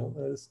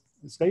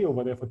stay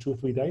over there for 2 or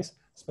 3 days,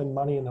 spend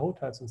money in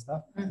hotels and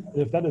stuff. And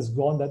if that is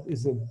gone, that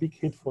is a big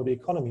hit for the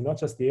economy, not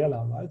just the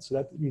airline, right? So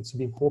that needs to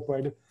be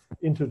incorporated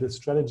into the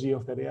strategy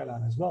of that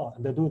airline as well.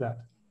 And they do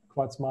that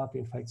quite smartly,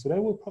 in fact. So they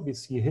will probably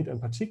see a hit,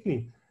 and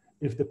particularly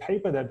if the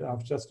paper that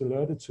I've just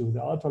alerted to,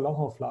 the ultra long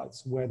haul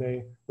flights, where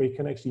you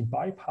can actually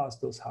bypass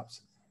those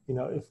hubs, you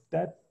know, if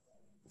that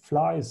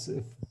flies,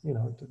 if, you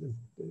know,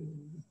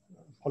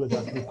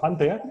 apologize for the pun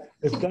there,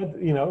 if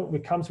that, you know,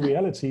 becomes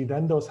reality,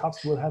 then those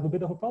hubs will have a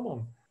bit of a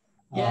problem.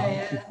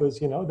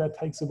 Because, you know, that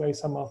takes away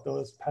some of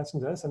those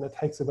passengers, and it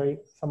takes away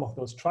some of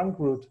those trunk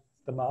route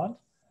demand.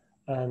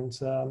 And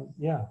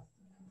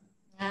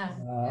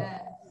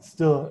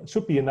still, it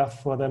should be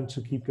enough for them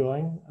to keep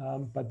going,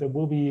 but there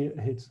will be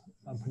a hit,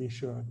 I'm pretty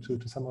sure,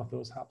 to some of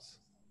those hubs.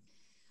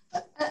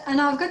 And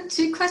I've got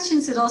 2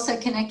 questions that also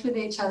connect with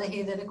each other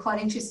here that are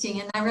quite interesting,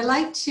 and they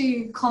relate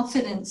to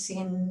confidence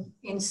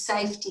in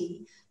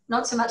safety,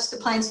 not so much the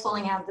planes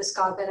falling out of the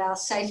sky, but our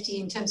safety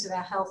in terms of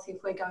our health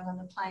if we're going on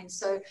the plane.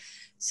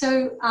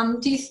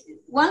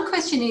 One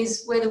question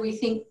is whether we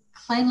think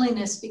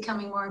cleanliness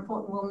becoming more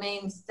important will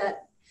mean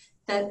that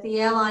the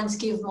airlines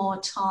give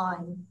more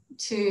time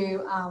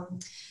to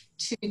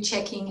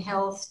checking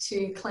health,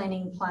 to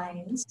cleaning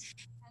planes.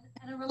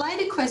 And a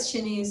related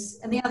question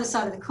is, and the other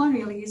side of the coin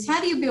really is, how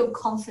do you build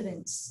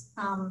confidence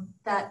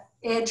that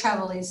air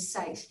travel is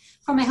safe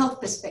from a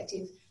health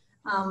perspective,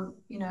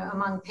 you know,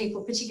 among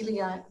people, particularly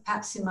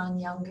perhaps among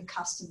younger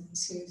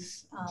customers who've,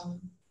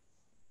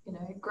 you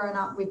know, grown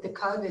up with the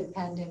COVID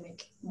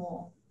pandemic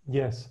more?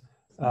 Yes.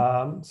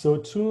 So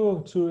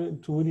two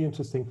really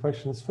interesting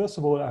questions. First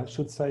of all, I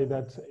should say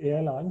that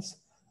airlines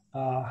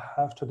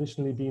have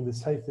traditionally been the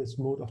safest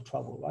mode of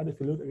travel, right? If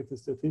you look at the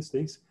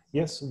statistics,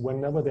 yes,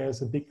 whenever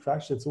there's a big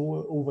crash, it's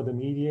all over the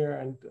media,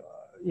 and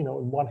you know,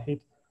 in one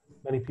hit,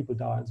 many people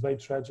die. It's very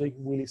tragic,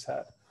 really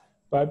sad.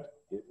 But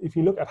if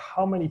you look at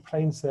how many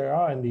planes there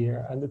are in the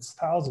air, and it's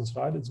thousands,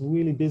 right? It's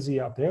really busy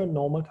up there in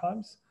normal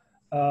times,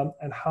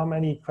 and how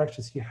many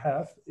crashes you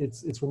have,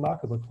 it's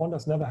remarkable.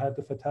 Qantas never had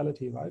the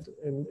fatality, right,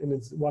 in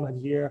its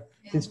 100-year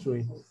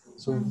history.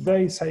 So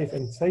very safe.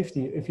 And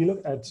safety, if you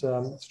look at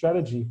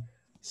strategy,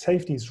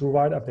 safety is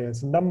right up there.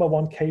 It's the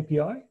 #1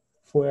 KPI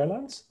for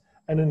airlines.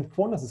 And in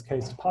Qantas's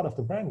case, it's part of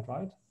the brand,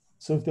 right?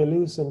 So if they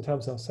lose in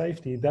terms of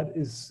safety, that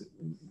is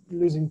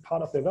losing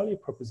part of their value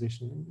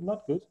proposition.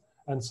 Not good.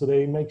 And so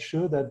they make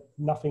sure that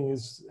nothing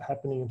is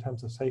happening in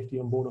terms of safety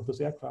on board of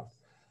those aircraft.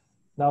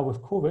 Now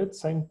with COVID,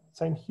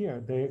 same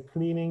here. They're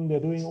cleaning, they're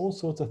doing all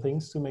sorts of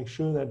things to make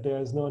sure that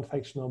there's no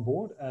infection on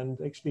board. And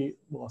actually,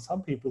 well,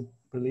 some people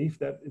believe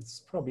that it's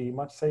probably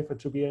much safer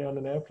to be on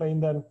an airplane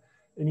than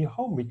in your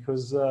home,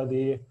 because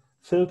the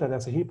filter,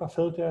 there's a HEPA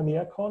filter in the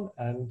aircon,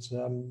 and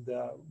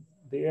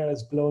the air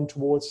is blown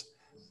towards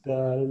the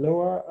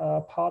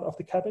lower part of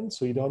the cabin,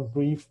 so you don't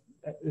breathe.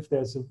 If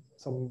there's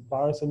some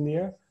virus in the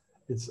air,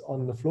 it's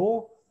on the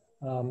floor.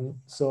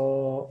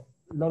 So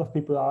a lot of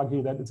people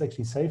argue that it's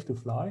actually safe to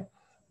fly.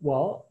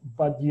 Well,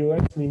 but you're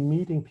actually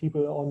meeting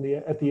people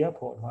at the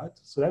airport, right?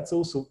 So that's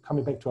also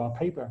coming back to our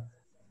paper.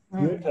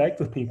 You interact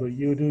with people,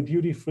 you do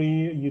duty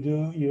free,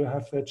 you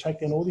have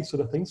check-in, all these sort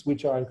of things,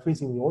 which are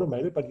increasingly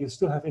automated, but you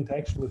still have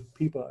interaction with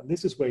people. And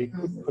this is where you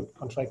could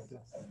contract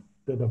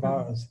the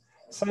virus.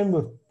 Same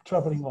with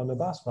traveling on the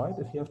bus, right?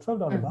 If you have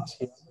traveled on a bus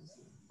here,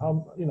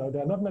 you know,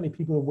 there are not many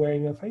people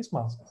wearing a face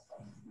mask.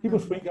 People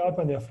freak out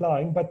when they're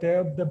flying, but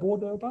they're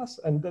board a bus,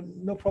 and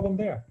no problem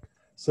there.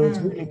 So it's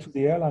really to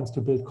the airlines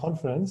to build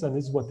confidence, and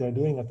this is what they're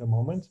doing at the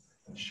moment,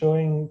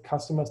 showing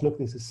customers, look,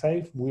 this is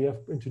safe. We have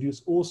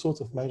introduced all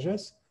sorts of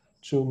measures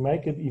to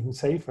make it even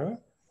safer.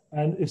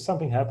 And if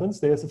something happens,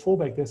 there's a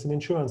fallback, there's an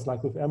insurance,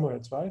 like with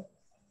Emirates, right?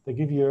 They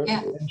give you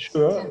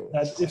insure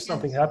that if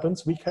something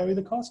happens, we carry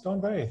the cost,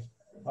 don't worry,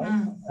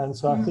 right? And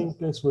so I think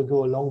this will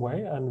go a long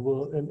way, and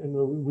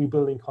we're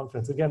rebuilding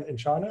confidence. Again, in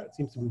China, it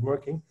seems to be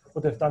working.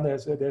 What they've done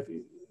is they've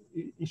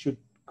issued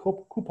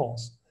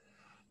coupons.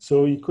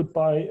 So you could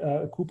buy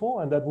a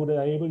coupon, and that would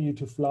enable you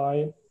to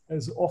fly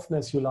as often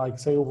as you like,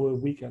 say over a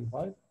weekend,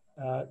 right?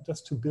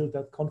 Just to build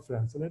that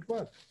confidence, and it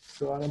worked.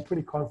 So I'm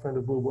pretty confident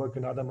it will work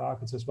in other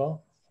markets as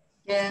well.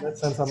 Yeah.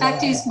 The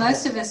fact is,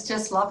 most of us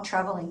just love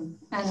traveling,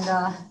 and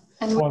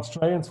for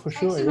Australians for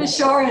sure. Some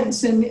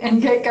assurance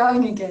and get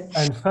going again.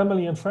 And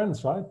family and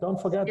friends, right? Don't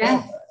forget that.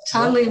 Yeah,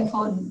 totally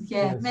important.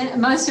 Yeah, yes.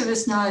 Most of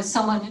us know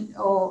someone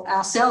or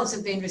ourselves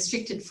have been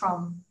restricted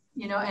from,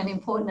 you know, an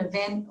important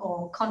event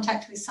or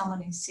contact with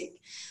someone who's sick.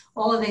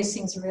 All of these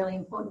things are really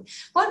important.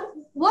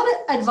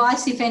 What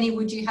advice, if any,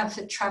 would you have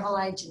for travel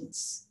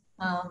agents?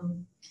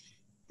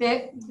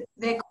 They're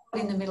caught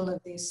in the middle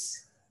of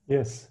this.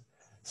 Yes.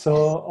 So,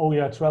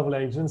 travel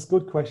agents,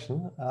 good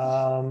question.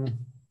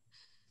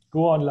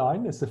 Go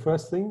online is the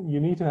first thing. You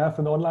need to have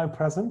an online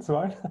presence,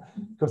 right?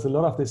 Because a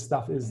lot of this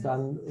stuff is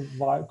done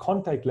via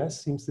contactless,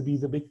 seems to be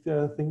the big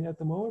thing at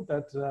the moment.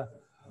 But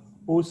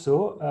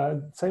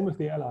Also, same with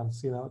the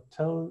airlines, you know,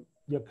 tell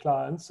your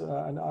clients,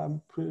 and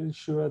I'm pretty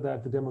sure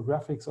that the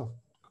demographics of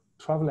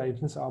travel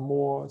agents are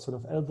more sort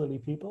of elderly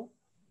people,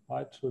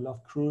 right, who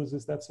love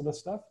cruises, that sort of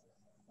stuff.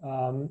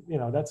 You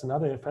know, that's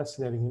another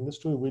fascinating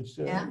industry, which,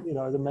 you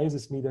know, it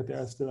amazes me that they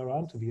are still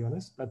around, to be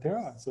honest, but there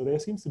are. So there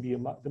seems to be a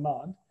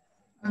demand.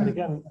 And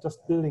again,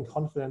 just building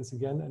confidence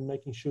again and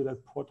making sure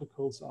that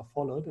protocols are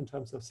followed in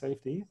terms of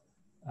safety,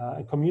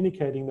 and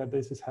communicating that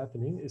this is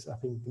happening is, I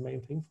think, the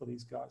main thing for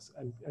these guys.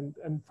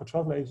 And for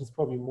travel agents,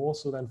 probably more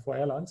so than for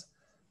airlines.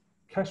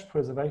 Cash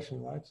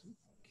preservation, right?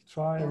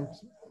 Try and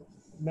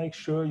make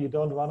sure you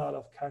don't run out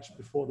of cash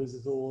before this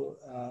is all,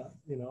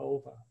 you know,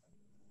 over.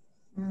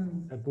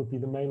 That would be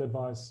the main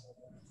advice.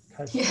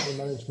 Cash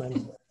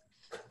management.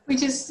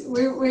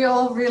 We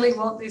all really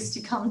want this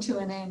to come to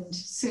an end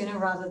sooner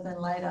rather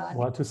than later.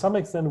 Well, to some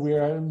extent, we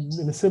are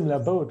in a similar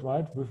boat,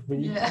 right? With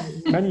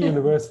many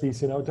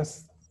universities, you know,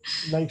 just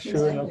make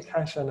sure your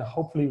cash, and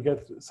hopefully you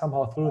get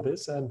somehow through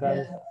this, and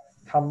then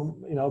come,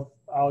 you know,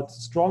 out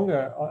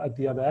stronger at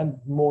the other end,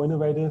 more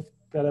innovative,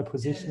 better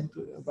positioned.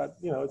 But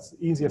you know, it's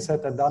easier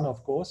said than done,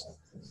 of course.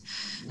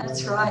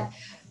 That's right.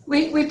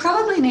 We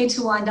probably need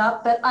to wind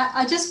up, but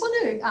I just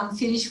want to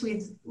finish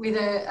with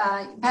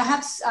a,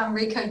 perhaps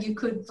Rico, you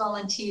could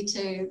volunteer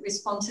to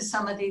respond to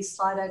some of these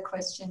Slido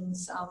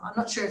questions. I'm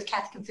not sure if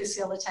Kath can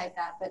facilitate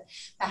that, but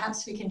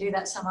perhaps we can do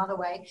that some other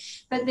way.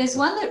 But there's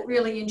one that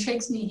really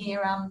intrigues me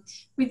here.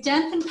 With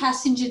dampened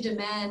passenger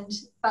demand,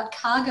 but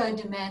cargo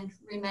demand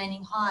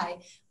remaining high,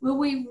 will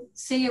we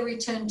see a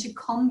return to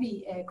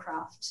combi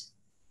aircraft?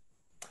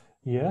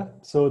 Yeah,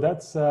 so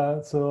that's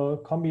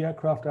so combi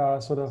aircraft are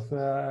sort of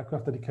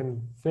aircraft that you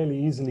can fairly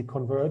easily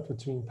convert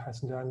between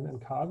passenger and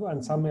cargo,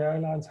 and some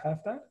airlines have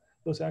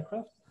those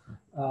aircraft.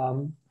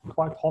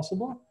 Quite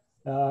possible.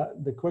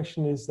 The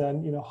question is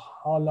then, you know,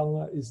 how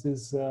long is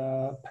this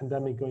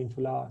pandemic going to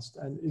last,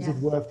 and is it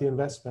worth the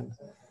investment?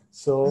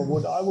 So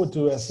what I would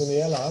do as an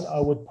airline, I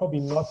would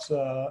probably not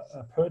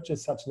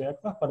purchase such an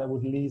aircraft, but I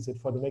would lease it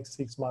for the next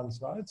 6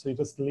 months, right? So you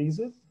just lease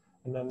it,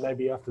 and then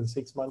maybe after the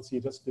 6 months you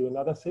just do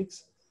another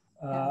 6.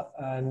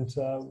 And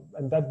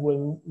that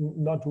will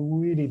not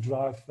really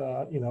drive,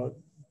 you know,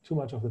 too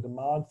much of the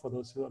demand for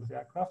those sort of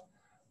aircraft.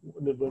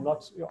 It will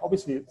not,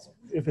 obviously,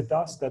 if it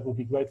does, that will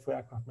be great for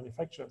aircraft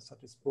manufacturers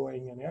such as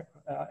Boeing and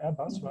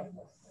Airbus, right?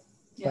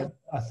 But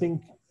I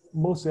think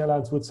most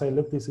airlines would say,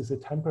 look, this is a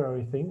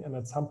temporary thing, and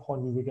at some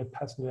point we will get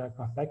passenger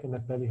aircraft back and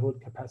that belly hold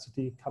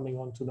capacity coming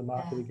onto the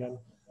market again.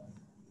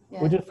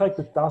 Which in fact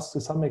it does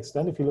to some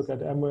extent. If you look at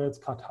Emirates,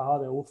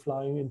 Qatar, they're all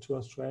flying into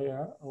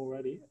Australia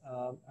already,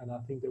 and I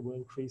think they will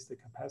increase the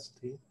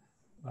capacity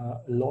a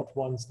lot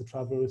once the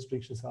travel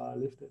restrictions are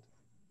lifted.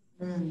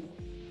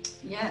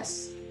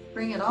 Yes,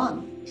 bring it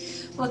on.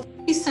 Well,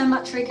 thank you so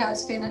much, Rico.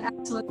 It's been an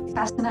absolutely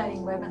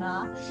fascinating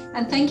webinar,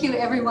 and thank you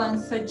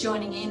everyone for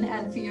joining in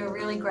and for your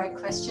really great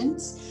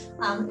questions.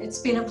 It's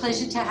been a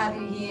pleasure to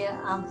have you here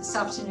this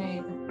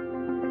afternoon.